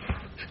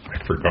 I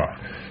forgot.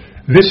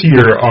 This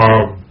year,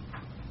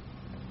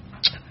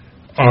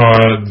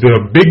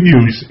 The big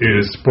news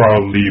is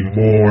probably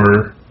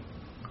more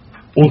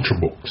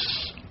Ultrabooks.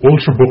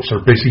 Ultrabooks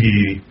are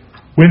basically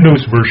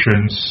Windows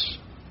versions,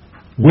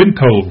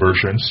 Wintel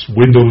versions,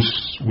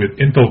 Windows with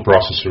Intel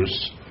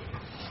processors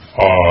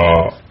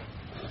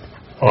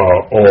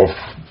of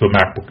the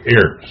MacBook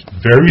Air.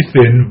 Very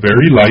thin,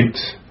 very light,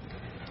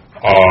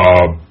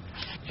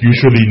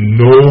 usually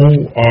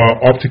no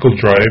optical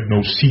drive,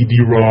 no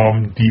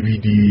CD-ROM,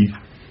 DVD,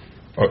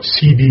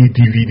 CD,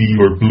 DVD,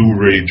 or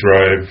Blu-ray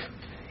drive.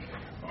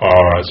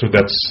 So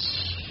that's,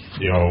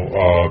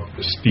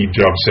 Steve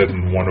Jobs said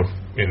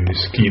in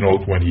his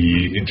keynote when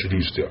he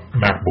introduced the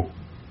MacBook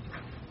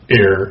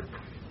Air.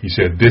 He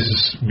said,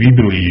 we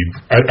believe,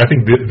 I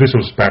think this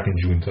was back in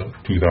June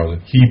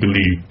 2000.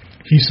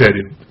 He said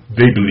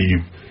they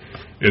believe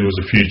it was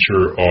the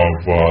future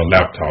of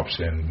laptops,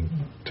 and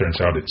turns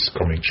out it's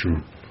coming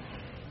true.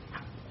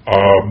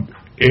 I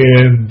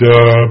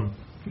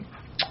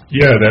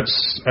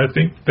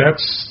think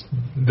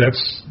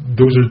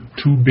those are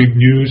two big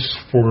news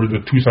for the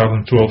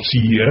 2012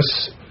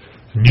 CES.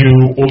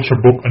 New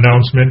Ultrabook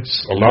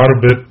announcements, a lot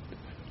of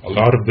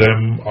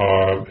them,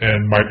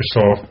 and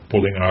Microsoft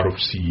pulling out of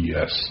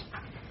CES.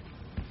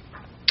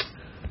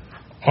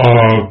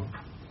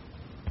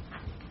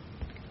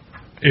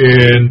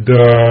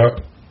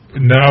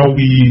 Now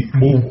we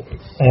move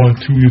on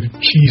to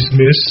Cheese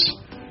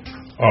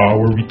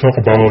where we talk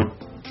about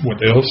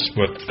what else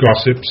but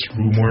gossips,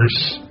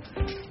 rumors.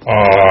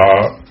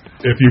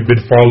 If you've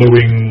been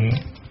following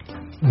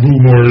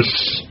rumors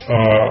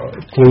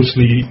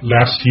closely,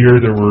 last year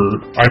there were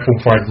iPhone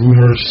 5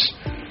 rumors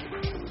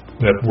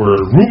that were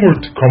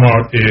rumored to come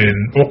out in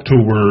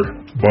October,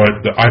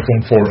 but the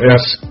iPhone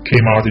 4S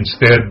came out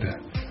instead.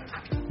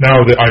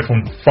 Now the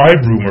iPhone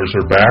 5 rumors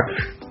are back.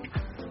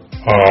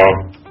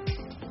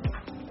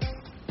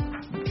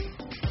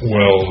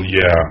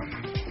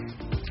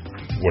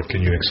 What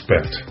can you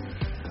expect?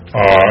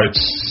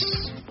 It's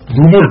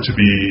rumored to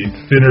be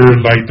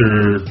thinner,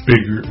 lighter,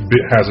 bigger,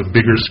 has a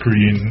bigger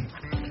screen.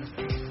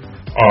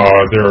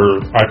 There are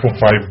iPhone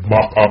 5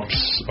 mock-ups,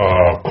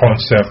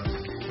 concept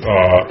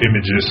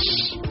images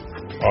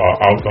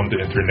out on the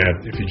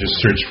internet. If you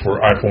just search for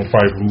iPhone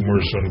 5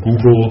 rumors on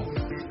Google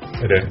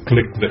and then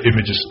click the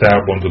images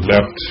tab on the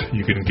left,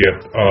 you can get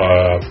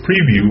a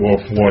preview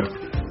of what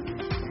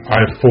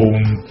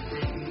iPhone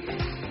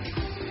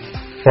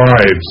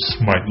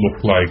 5s might look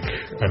like.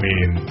 I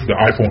mean, the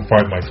iPhone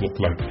 5 might look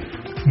like.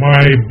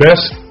 My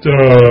best,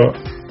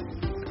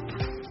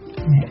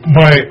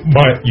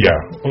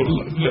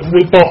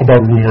 we'll talk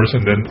about rumors,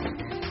 and then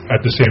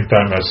at the same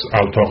time as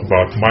I'll talk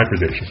about my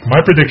predictions.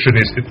 My prediction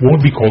is it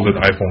won't be called an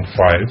iPhone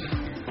 5.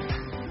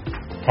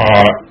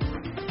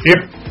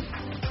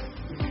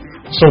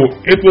 So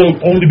it will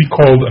only be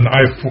called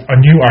a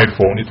new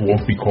iPhone. It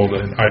won't be called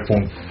an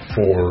iPhone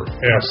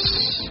 4S,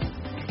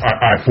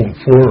 iPhone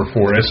 4 or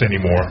 4S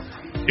anymore.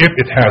 If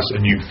it has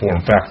a new form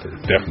factor,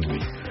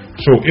 definitely.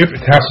 So if it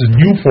has a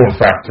new form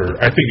factor,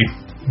 I think it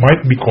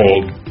might be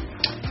called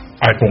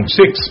iPhone 6,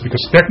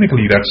 because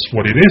technically that's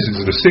what it is.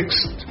 It's the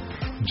 6th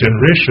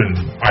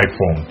generation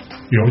iPhone.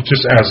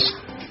 Just as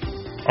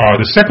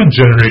the 2nd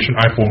generation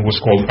iPhone was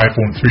called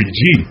iPhone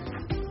 3G.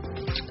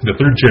 The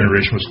 3rd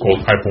generation was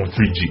called iPhone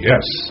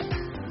 3GS.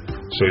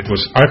 So it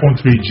was iPhone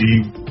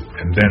 3G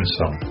and then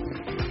some.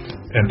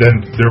 And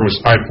then there was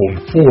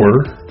iPhone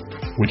 4,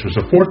 which was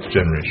the 4th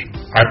generation.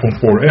 iPhone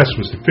 4S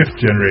was the 5th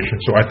generation,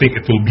 so I think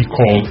it will be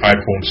called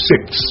iPhone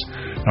 6.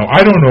 Now,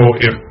 I don't know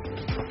if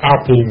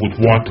Apple would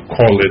want to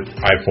call it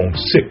iPhone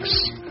 6.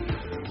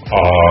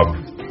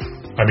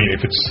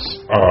 If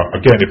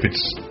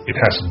it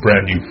has a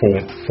brand new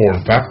form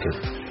factor.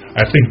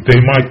 I think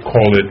they might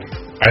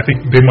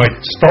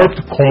start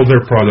to call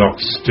their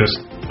products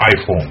just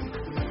iPhone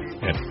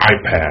and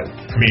iPad.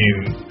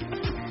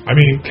 I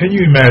mean, can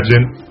you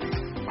imagine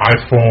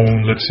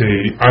iPhone, let's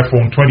say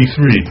iPhone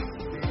 23?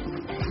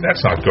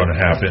 That's not going to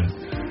happen.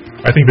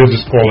 I think they'll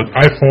just call it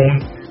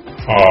iPhone,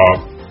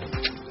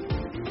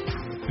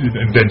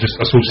 and then just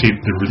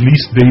associate the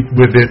release date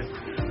with it,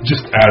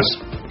 just as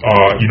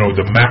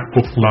the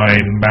MacBook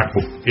line,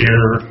 MacBook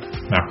Air,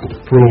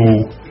 MacBook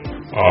Pro,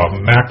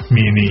 Mac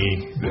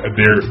Mini.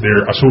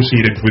 They're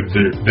associated with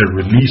their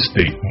release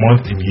date,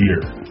 month and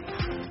year.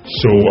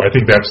 So I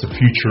think that's the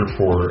future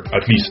for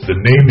at least the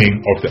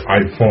naming of the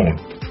iPhone,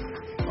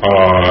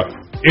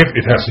 if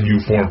it has a new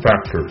form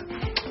factor.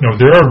 Now,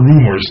 there are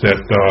rumors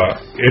that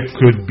it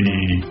could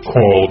be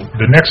called,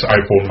 the next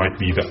iPhone might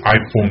be the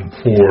iPhone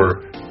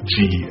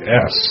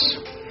 4GS,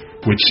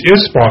 which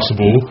is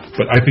possible,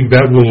 but I think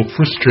that will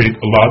frustrate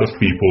a lot of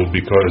people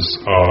because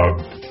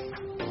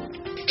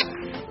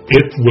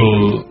it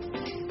will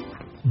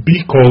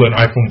be called an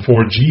iPhone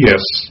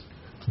 4GS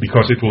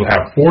because it will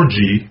have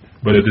 4G,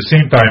 but at the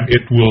same time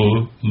it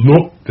will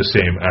look the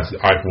same as the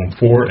iPhone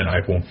 4 and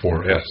iPhone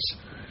 4S.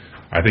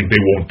 I think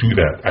they won't do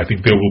that. I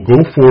think they will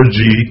go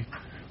 4G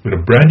with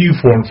a brand new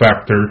form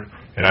factor,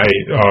 and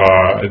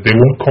they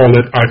won't call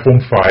it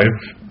iPhone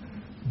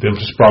 5. They'll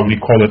just probably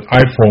call it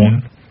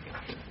iPhone,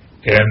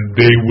 and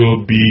they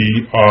will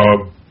be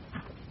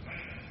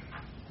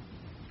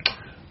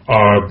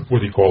what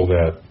do you call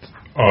that?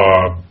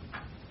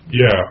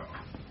 Yeah,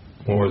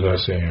 what was I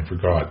saying? I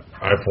forgot.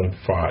 iPhone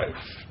 5.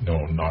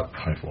 No, not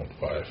iPhone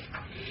 5.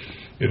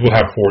 It will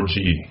have 4G.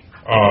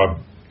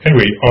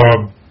 Anyway,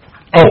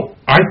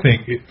 I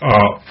think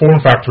form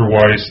factor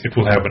wise, it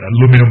will have an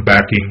aluminum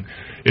backing.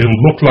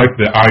 It'll look like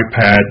the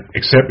iPad,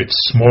 except it's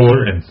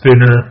smaller and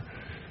thinner.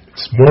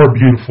 It's more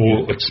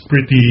beautiful. It's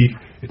pretty.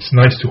 It's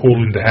nice to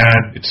hold in the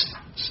hand. It's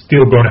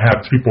still going to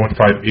have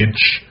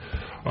 3.5-inch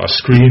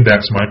screen.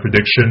 That's my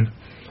prediction.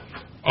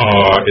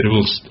 It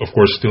will, of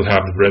course, still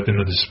have the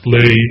Retina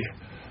display.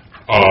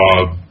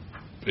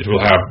 It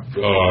will have,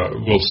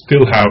 will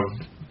still have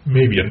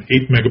maybe an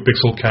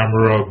 8-megapixel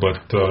camera,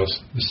 but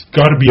there's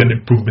got to be an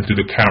improvement to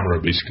the camera.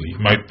 Basically,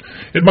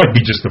 it might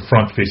be just the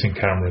front-facing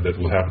camera that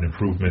will have an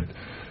improvement.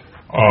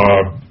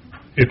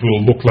 It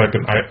will look like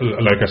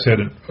like I said,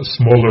 a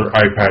smaller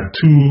iPad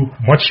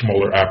 2, much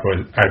smaller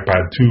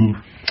iPad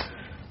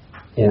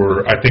 2,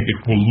 or I think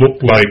it will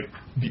look like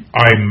the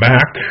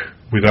iMac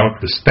without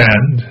the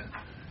stand,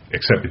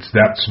 except it's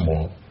that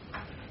small.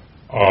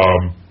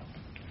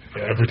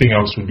 Everything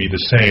else will be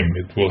the same.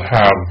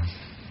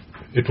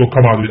 It will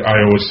come out with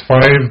iOS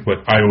 5,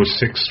 but iOS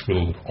 6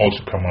 will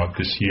also come out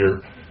this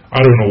year.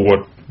 I don't know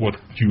what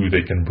new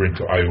they can bring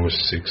to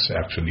iOS 6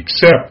 actually,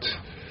 except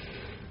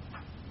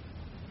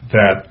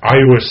that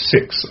iOS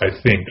 6, I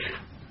think,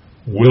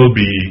 will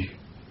be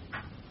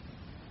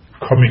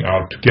coming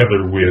out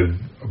together with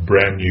a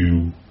brand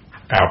new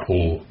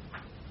Apple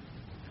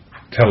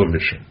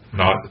television.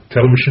 Not a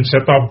television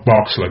set-top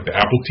box like the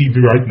Apple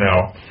TV right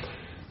now.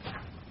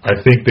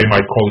 I think they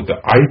might call it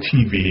the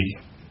iTV.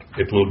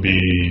 It will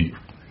be,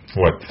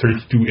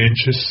 32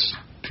 inches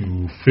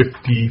to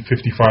 50,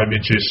 55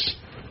 inches.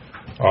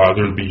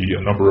 There will be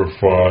a number of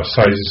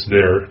sizes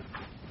there.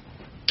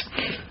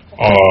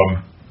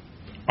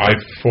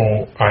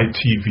 iPhone,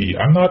 iTV.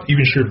 I'm not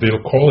even sure if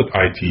they'll call it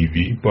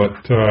iTV, but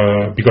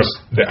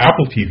because the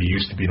Apple TV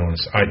used to be known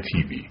as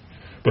iTV.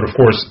 But of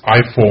course,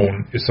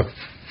 iPhone is a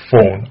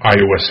phone,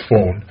 iOS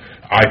phone.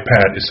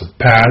 iPad is a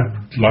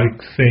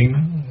pad-like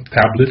thing,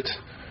 tablet.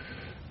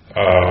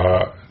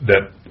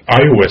 That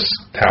iOS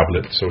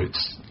tablet, so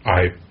it's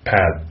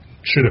iPad.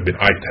 Should have been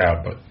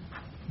iTab, but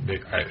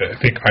I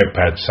think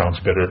iPad sounds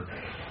better.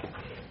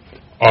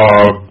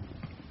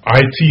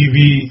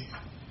 iTV,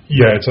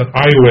 yeah, it's an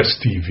iOS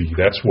TV.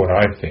 That's what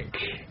I think.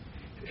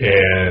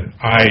 And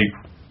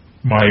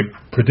my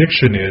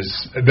prediction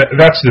is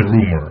that's the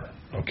rumor.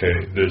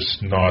 Okay, there's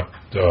not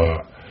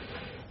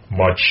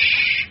much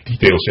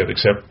details yet,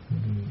 except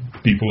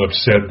people have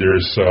said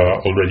there's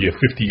already a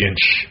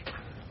 50-inch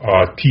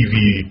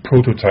TV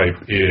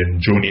prototype in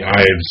Jony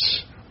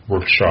Ives'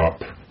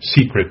 workshop,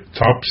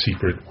 top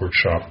secret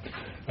workshop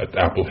at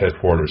Apple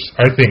headquarters.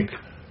 I think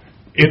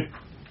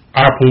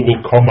Apple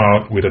will come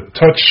out with a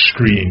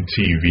touchscreen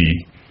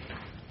TV.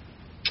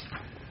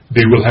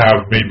 They will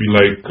have maybe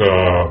like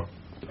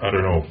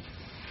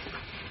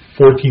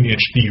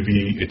 14-inch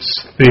TV.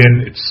 It's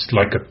thin. It's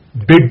like a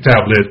big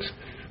tablet,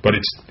 but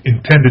it's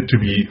intended to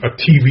be a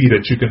TV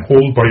that you can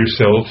hold by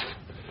yourself.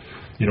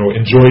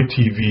 Enjoy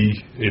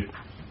TV. It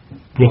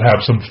will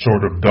have some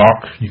sort of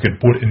dock you can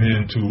put it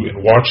into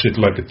and watch it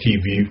like a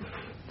TV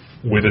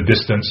with a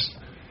distance.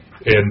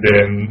 And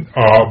then,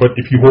 but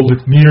if you hold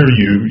it near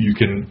you, you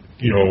can,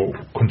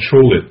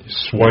 control it,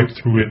 swipe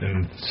through it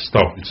and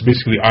stuff. It's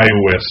basically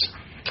iOS,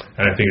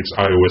 and I think it's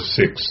iOS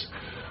 6.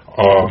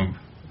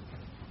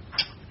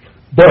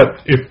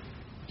 But if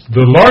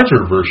the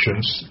larger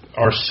versions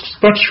are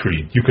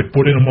touchscreen, you could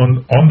put them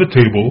on the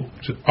table,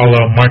 a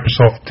la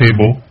Microsoft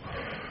table.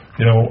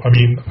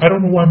 I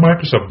don't know why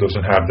Microsoft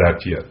doesn't have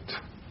that yet.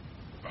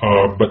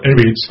 But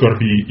anyway, it's going to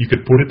be, you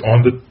could put it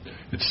on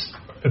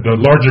the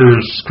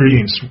larger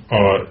screens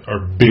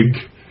are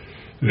big.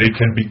 They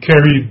can be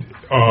carried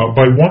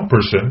by one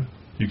person.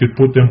 You could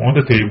put them on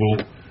the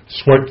table,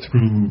 swipe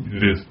through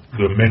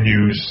the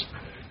menus,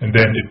 and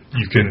then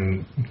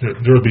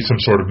there will be some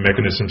sort of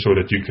mechanism so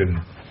that you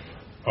can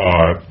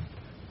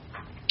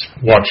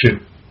watch it.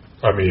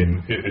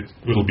 It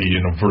will be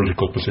in a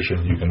vertical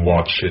position. You can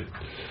watch it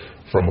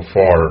from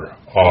afar.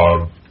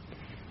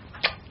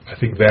 I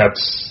think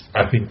that's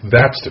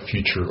the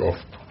future of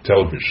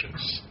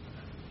televisions.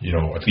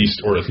 At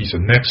least the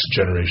next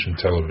generation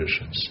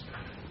televisions,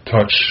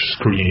 touch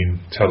screen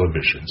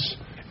televisions.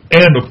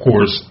 And of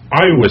course,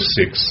 iOS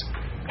 6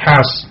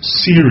 has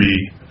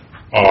Siri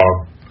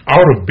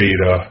out of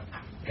beta,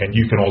 and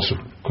you can also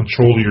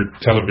control your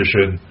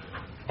television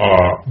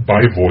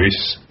by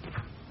voice.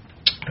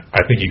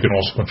 I think you can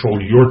also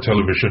control your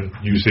television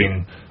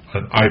using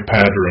an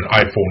iPad or an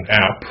iPhone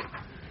app.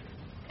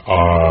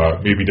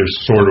 Maybe there's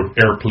sort of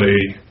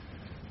AirPlay.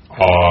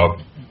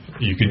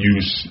 You can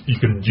use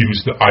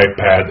the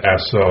iPad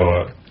as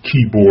a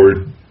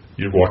keyboard.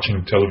 You're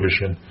watching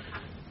television.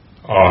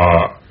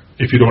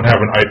 If you don't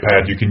have an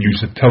iPad, you can use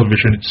the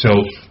television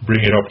itself.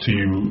 Bring it up to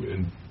you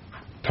and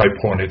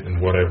type on it and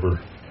whatever.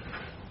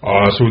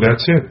 So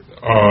that's it.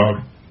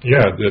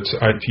 That's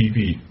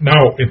iTV.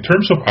 Now, in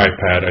terms of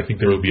iPad, I think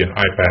there will be an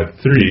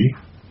iPad 3.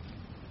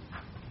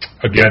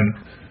 Again,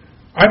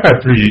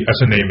 iPad 3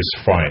 as a name is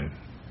fine.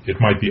 It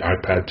might be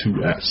iPad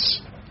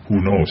 2S.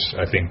 Who knows?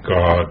 I think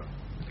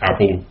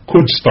Apple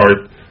could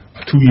start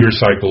a 2-year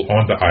cycle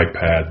on the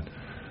iPad.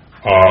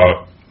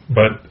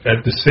 But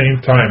at the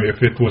same time,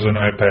 if it was an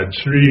iPad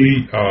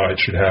 3, it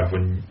should have a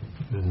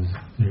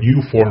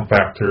new form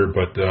factor.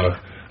 But at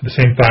the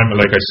same time,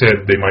 like I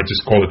said, they might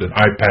just call it an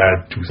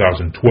iPad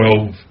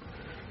 2012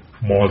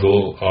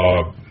 model.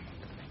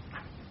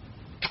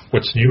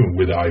 What's new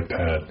with the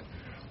iPad?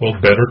 Well,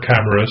 better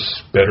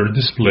cameras, better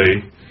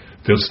display.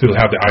 They'll still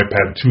have the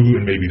iPad 2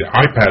 and maybe the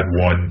iPad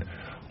 1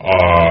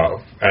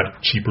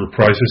 at cheaper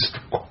prices to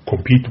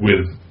compete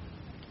with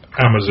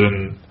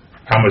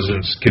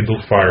Amazon's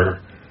Kindle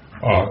Fire,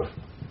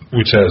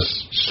 which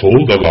has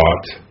sold a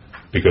lot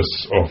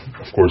because of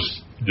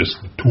course, just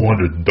the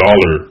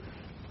 $200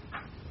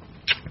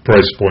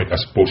 price point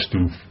as opposed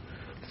to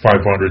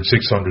 $500,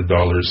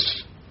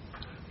 $600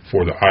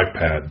 for the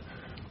iPad.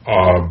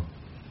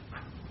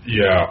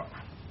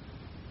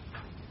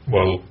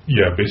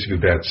 Basically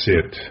that's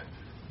it.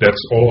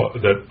 That's all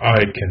that I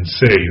can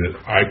say that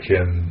I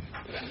can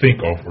think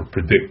of or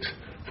predict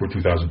for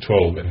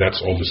 2012, and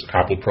that's all just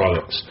Apple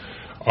products.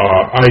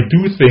 I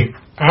do think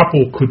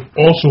Apple could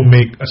also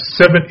make a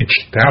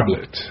 7-inch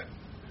tablet,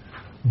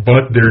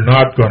 but they're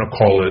not going to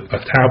call it a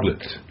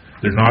tablet.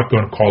 They're not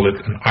going to call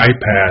it an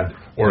iPad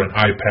or an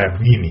iPad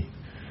mini.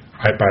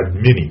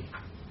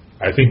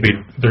 I think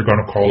they're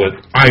going to call it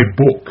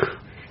iBook,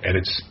 and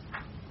it's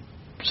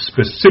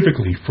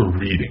specifically for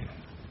reading.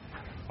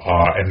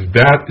 And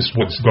that is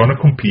what's going to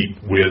compete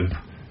with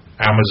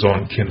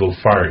Amazon Kindle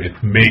Fire.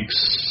 It makes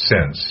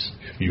sense,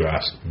 if you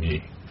ask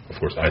me. Of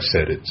course, I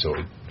said it, so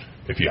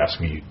if you ask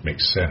me, it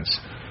makes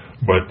sense.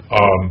 But,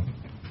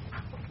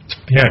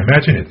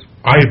 imagine it.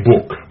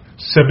 iBook,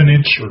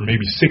 7-inch or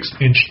maybe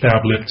 6-inch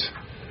tablet.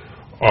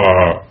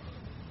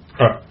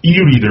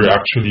 E-reader,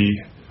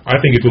 actually, I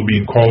think it will be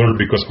in color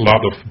because a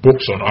lot of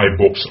books on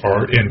iBooks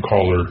are in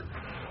color.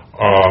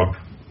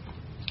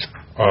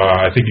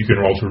 I think you can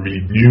also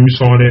read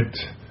news on it,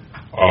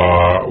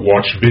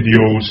 watch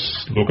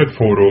videos, look at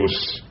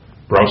photos,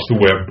 browse the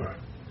web.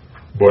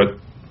 But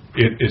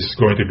it is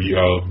going to be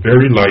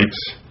very light.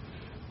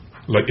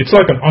 It's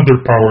like an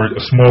underpowered, a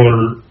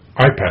smaller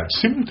iPad,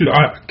 similar to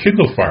the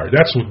Kindle Fire.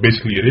 That's what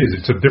basically it is.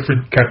 It's a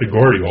different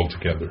category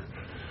altogether.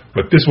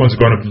 But this one's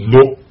going to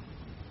look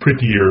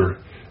prettier,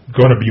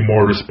 going to be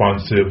more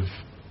responsive,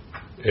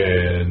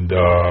 and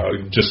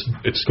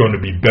it's going to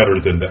be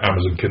better than the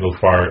Amazon Kindle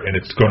Fire, and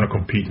it's going to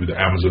compete with the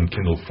Amazon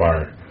Kindle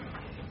Fire.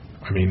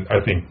 I mean, I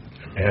think,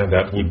 man,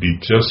 that would be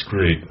just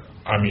great.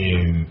 I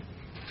mean,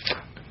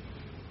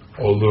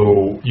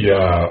 although,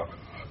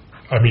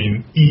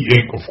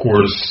 e-ink, of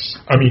course.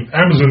 I mean,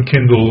 Amazon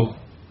Kindle,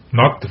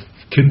 not the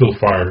Kindle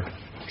Fire,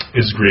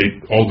 is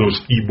great. All those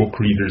e-book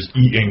readers,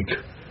 e-ink,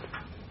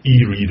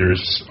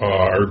 e-readers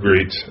are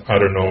great. I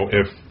don't know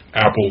if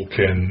Apple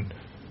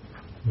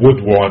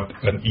would want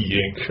an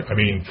e-ink. I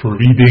mean, for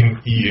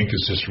reading, e-ink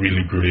is just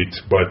really great.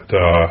 But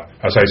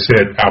as I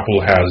said,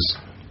 Apple has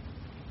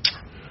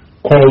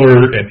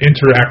color and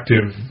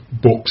interactive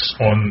books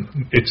on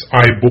its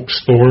iBook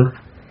store.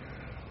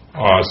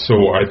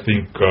 So I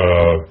think,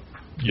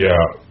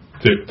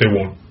 they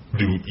won't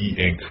do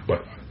e-ink,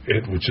 but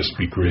it would just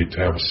be great to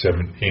have a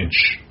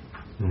 7-inch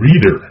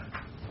reader.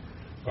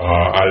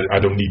 I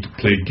don't need to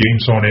play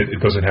games on it. It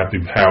doesn't have to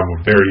have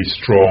a very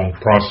strong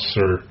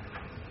processor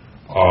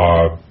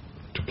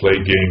to play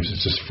games.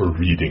 It's just for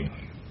reading,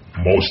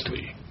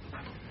 mostly,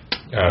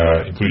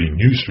 including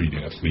news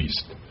reading at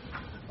least,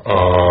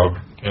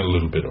 and a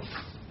little bit of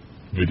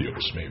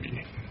videos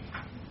maybe.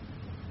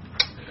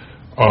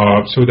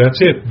 So that's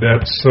it.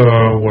 That's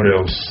what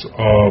else?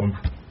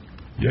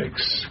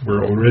 Yikes,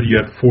 we're already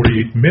at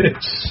 48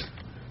 minutes.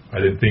 I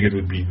didn't think it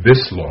would be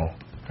this long.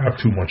 I have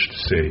too much to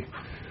say.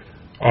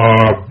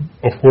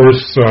 Of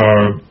course,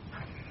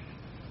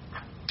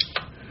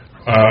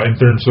 in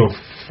terms of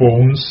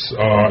phones,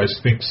 I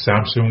think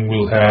Samsung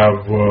will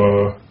have,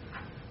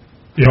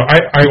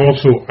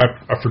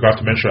 I forgot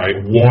to mention, I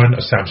won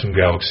a Samsung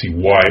Galaxy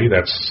Y.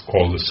 That's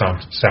called the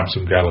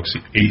Samsung Galaxy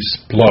Ace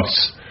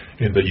Plus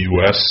in the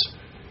US.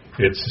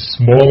 It's a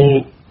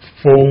small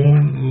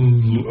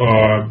phone,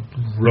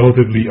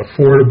 relatively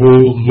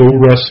affordable, low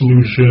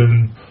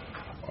resolution,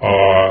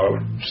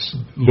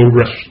 low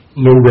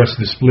res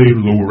display,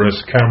 low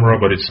res camera,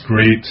 but it's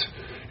great.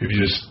 If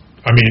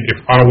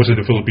I was in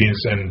the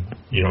Philippines and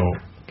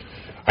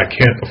I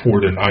can't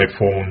afford an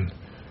iPhone,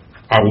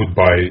 I would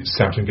buy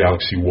Samsung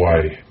Galaxy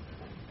Y.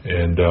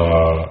 And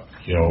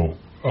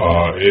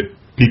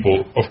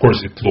people, of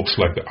course, it looks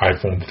like the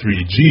iPhone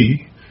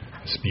 3G,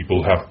 as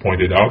people have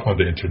pointed out on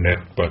the internet,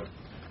 but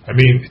I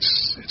mean,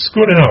 it's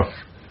good enough.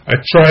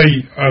 It's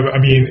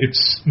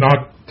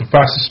not the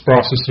fastest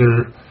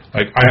processor.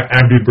 Like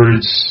Angry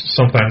Birds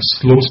sometimes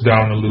slows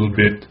down a little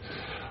bit,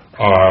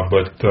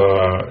 but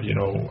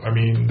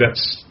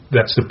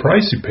that's the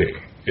price you pay.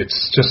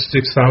 It's just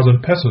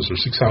 6,000 pesos or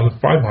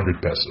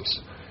 6,500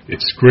 pesos.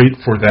 It's great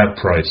for that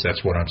price.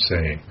 That's what I'm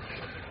saying.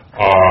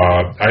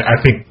 I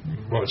think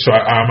So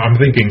I'm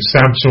thinking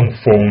Samsung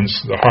phones,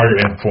 the higher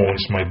end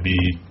phones, might be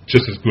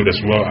just as good as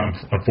well.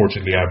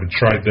 Unfortunately, I haven't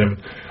tried them.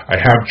 I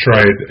have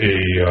tried a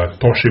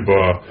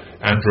Toshiba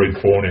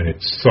Android phone, and it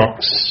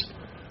sucks.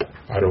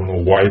 I don't know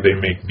why they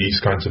make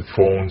these kinds of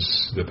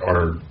phones that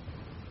are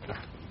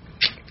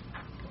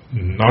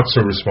not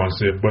so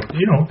responsive, but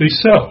they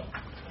sell.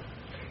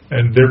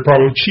 And they're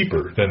probably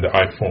cheaper than the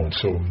iPhone,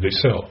 so they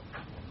sell.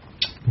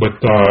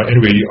 But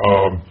anyway,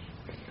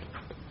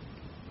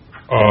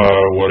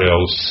 what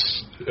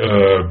else?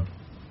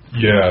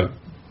 Yeah,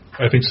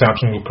 I think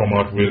Samsung will come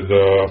out with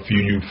a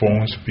few new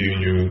phones, a few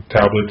new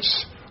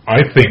tablets.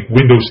 I think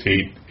Windows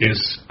 8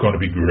 is going to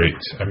be great.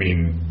 I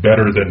mean,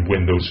 better than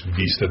Windows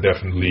Vista,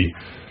 definitely.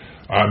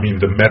 I mean,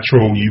 the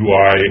Metro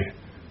UI,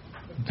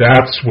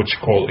 that's what you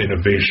call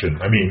innovation.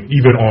 I mean,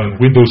 even on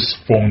Windows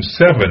Phone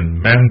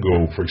 7,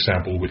 Mango, for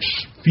example, which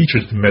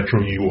features the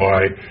Metro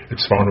UI,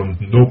 it's found on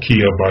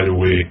Nokia, by the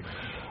way.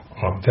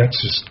 That's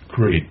just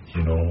great,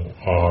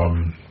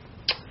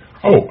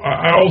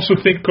 I also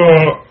think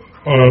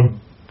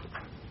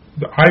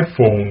the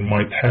iPhone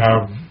might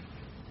have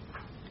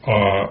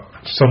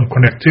some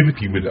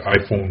connectivity with the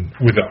iPhone,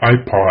 with the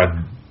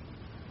iPod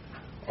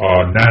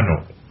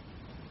Nano.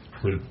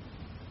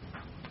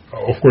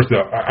 Of course,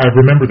 I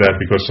remember that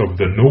because of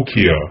the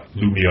Nokia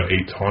Lumia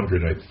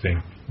 800, I think,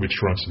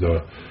 which runs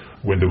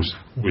Windows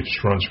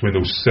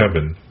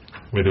 7,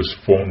 Windows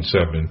Phone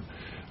 7.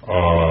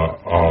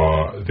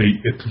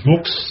 It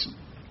looks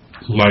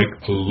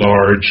like a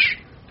large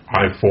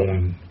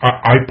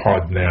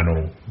iPod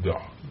Nano,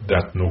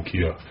 that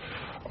Nokia.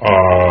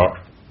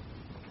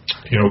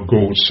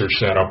 Go search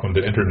that up on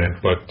the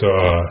internet. But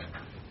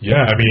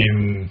yeah, I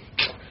mean,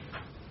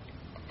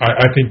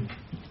 I think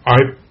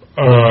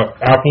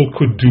Apple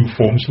could do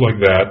phones like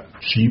that,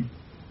 cheap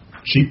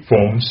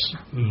phones,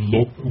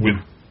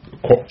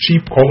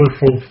 cheap,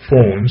 colorful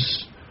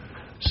phones,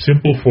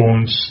 simple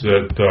phones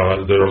that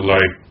are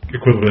like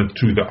equivalent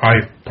to the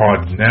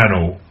iPod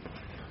Nano,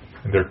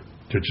 and they're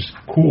just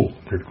cool.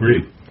 They're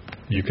great.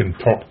 You can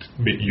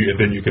and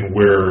then you can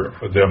wear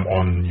them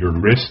on your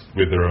wrist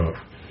with a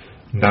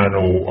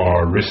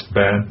nano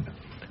wristband,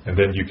 and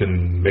then you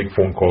can make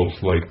phone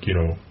calls like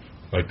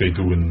they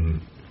do in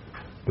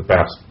the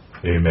past.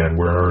 Hey man,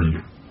 where are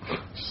you?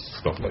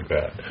 Stuff like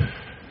that.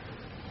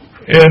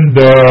 And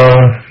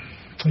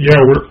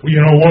yeah,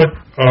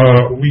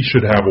 we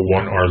should have a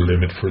 1 hour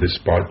limit for this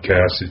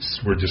podcast.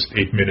 We're just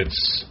 8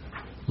 minutes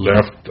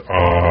left.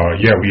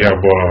 Yeah,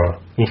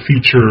 we'll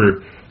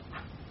feature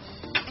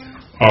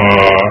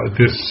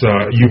this.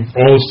 You've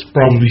all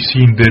probably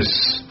seen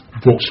this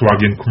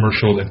Volkswagen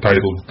commercial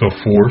entitled The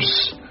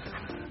Force.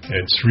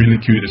 It's really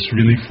cute. It's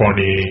really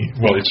funny.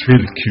 Well, it's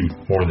really cute,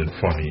 more than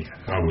funny,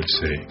 I would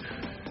say.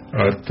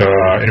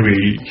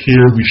 Anyway,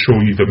 here we show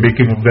you the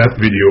making of that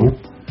video,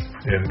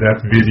 and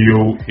that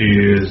video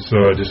is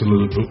just a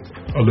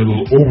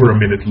little over a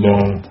minute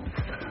long.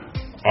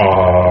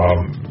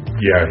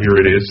 Yeah, here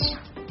it is.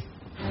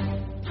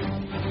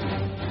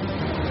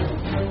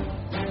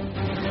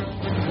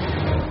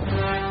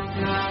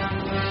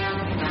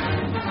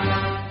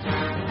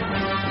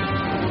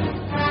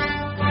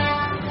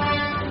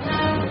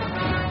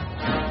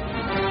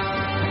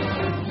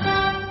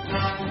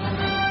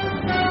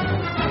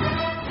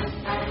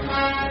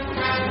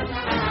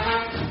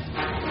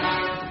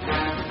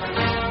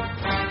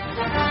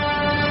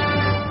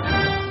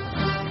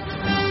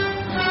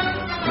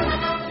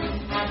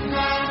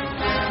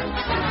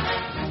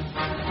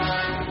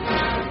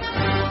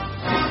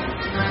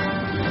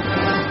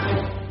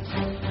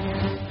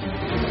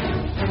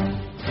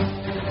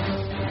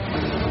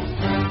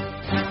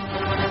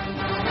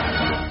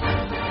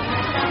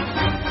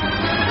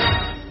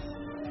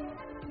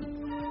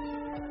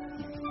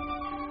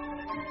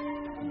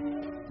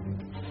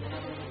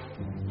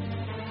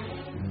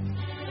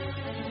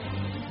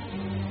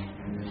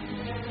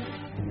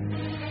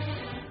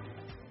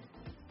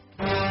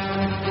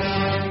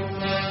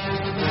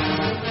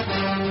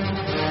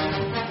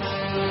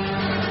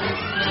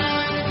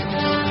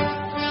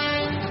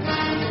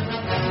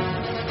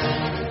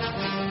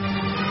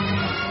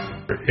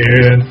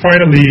 And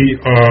finally,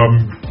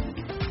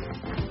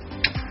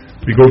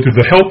 we go to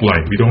the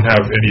helpline. We don't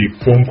have any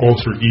phone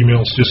calls or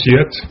emails just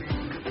yet.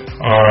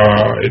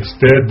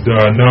 Instead,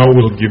 now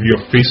we'll give you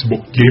a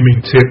Facebook gaming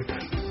tip.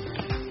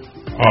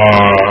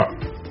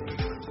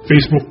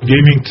 Facebook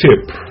gaming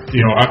tip.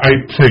 I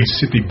play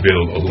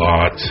Cityville a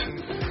lot.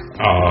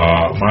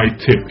 My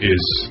tip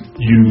is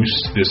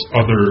use this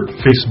other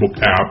Facebook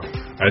app.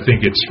 I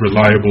think it's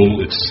reliable,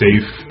 it's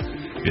safe.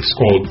 It's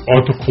called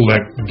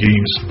Autocollect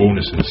Games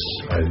Bonuses.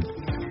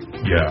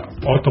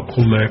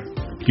 Autocollect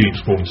Games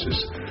Bonuses.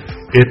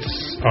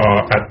 It's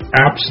at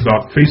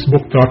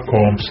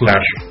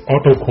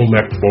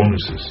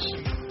apps.facebook.com/autocollectbonuses.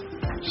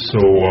 So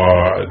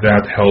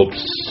that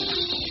helps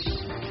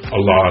a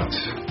lot.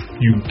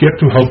 You get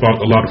to help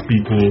out a lot of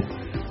people.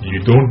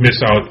 You don't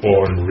miss out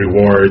on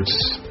rewards.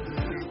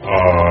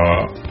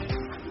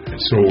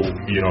 So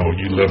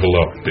you level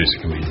up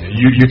basically.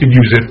 You can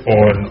use it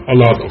on a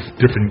lot of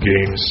different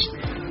games.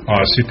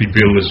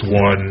 Cityville is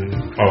one.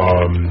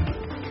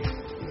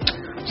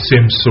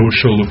 Sim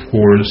Social, of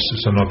course,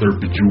 is another.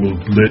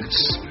 Bejeweled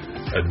Blitz,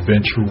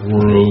 Adventure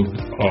World,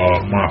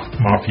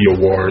 Mafia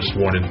Wars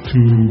 1 and 2,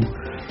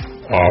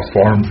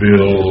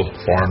 Farmville,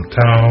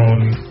 Farmtown,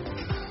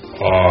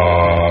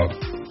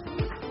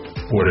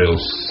 what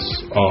else?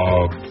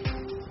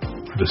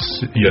 The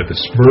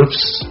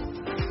Smurfs,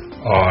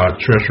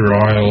 Treasure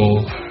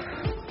Isle.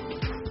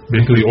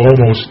 Basically,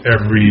 almost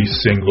every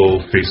single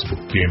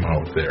Facebook game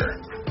out there.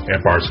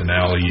 Empires and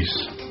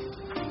Alleys.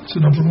 It's the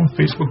number one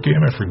Facebook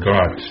game, I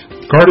forgot.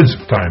 Gardens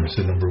of Time is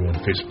the number one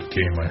Facebook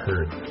game, I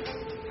heard.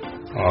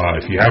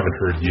 If you haven't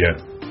heard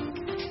yet.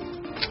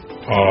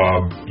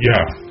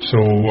 So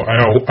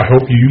I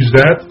hope you use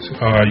that.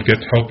 You get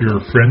to help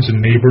your friends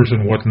and neighbors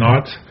and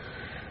whatnot.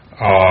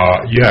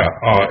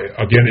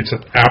 Again, it's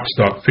at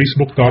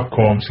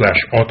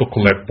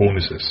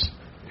apps.facebook.com/autocollectbonuses.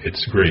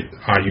 It's great.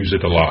 I use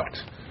it a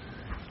lot.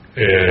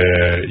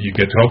 You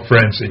get to help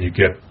friends and you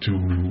get to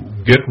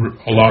get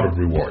a lot of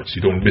rewards.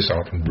 You don't miss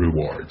out on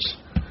rewards.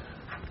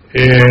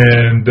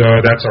 And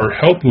that's our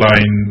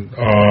helpline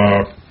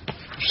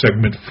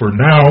segment for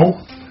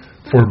now.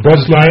 For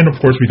Buzzline, of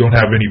course, we don't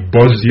have any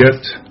buzz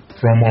yet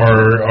from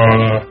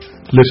our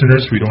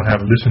listeners. We don't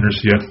have listeners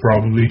yet,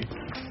 probably.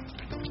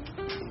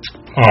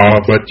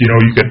 But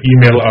you can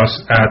email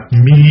us at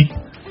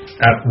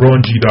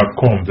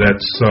me@rong.com.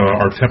 That's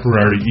our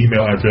temporary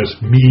email address,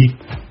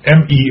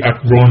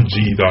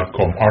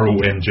 me@rong.com,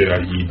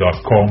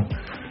 RONJIE.com.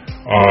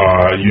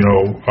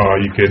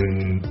 You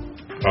can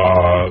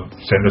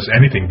send us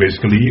anything,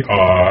 basically.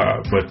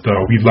 But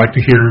we'd like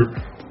to hear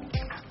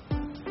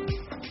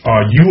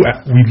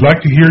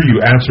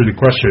you answer the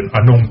question,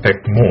 anong tech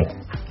mo?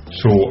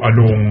 So,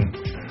 anong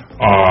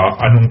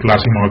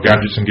klaseng mga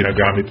gadgets ang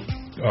ginagamit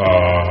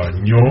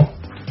nyo?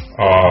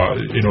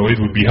 It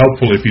would be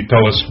helpful if you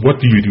tell us, what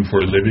do you do for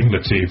a living?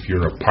 Let's say if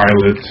you're a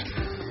pilot,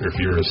 or if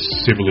you're a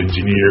civil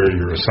engineer,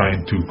 you're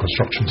assigned to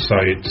construction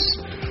sites,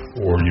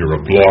 or you're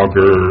a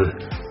blogger,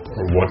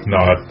 or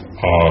whatnot.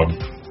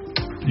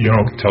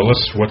 Tell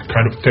us what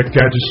kind of tech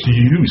gadgets do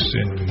you use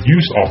and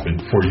use often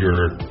for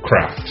your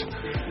craft.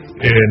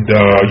 And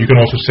you can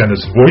also send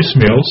us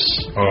voicemails.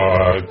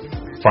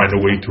 Find a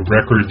way to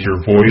record your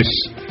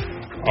voice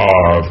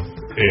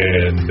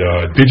and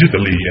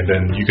digitally, and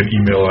then you can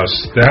email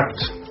us that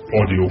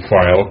audio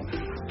file,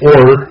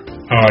 or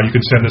you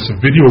can send us a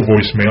video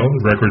voicemail,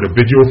 record a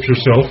video of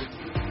yourself.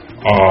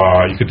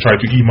 You can try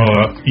to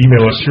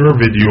email us your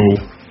video,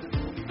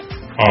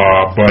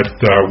 but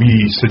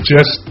we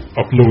suggest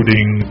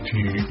uploading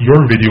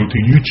your video to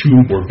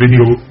YouTube or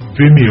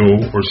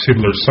Vimeo or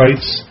similar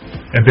sites,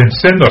 and then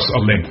send us a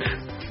link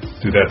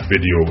to that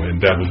video, and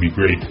that would be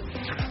great.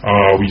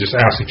 We just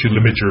ask that you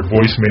limit your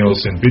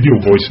voicemails and video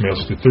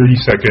voicemails to 30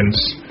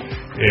 seconds,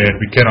 and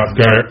we cannot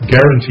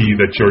guarantee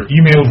that your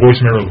email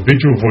voicemail or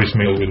video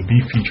voicemail will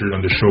be featured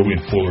on the show in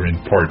full or in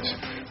part.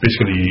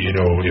 Basically,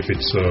 if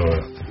it's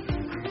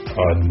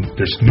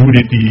there's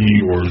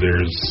nudity or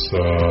there's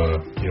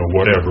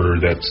whatever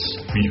that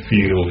we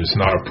feel is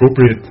not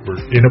appropriate or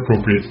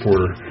inappropriate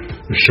for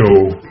the show,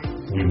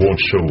 we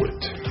won't show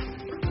it.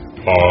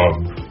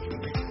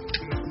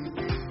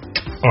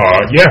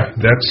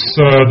 That's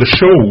the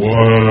show.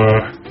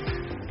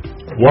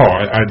 Wow,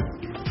 I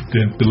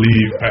didn't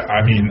believe.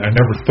 I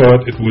never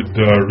thought it would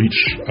reach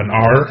an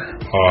hour.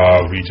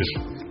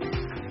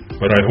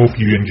 But I hope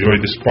you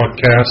enjoyed this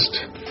podcast.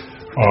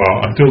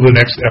 Until the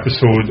next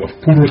episode of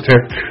Puro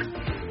Tech,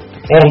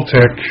 All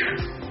Tech,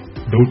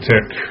 No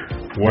Tech,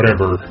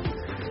 whatever.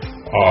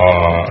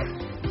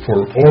 For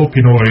all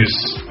Pinoys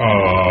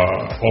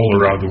all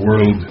around the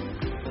world.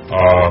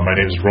 My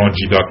name is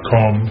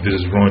rong.com. This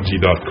is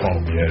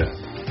rong.com. Yeah,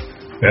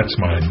 that's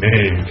my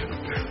name.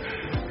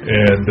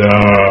 And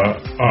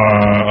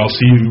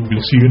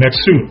we'll see you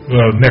next soon.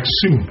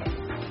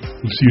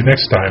 We'll see you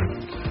next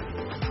time.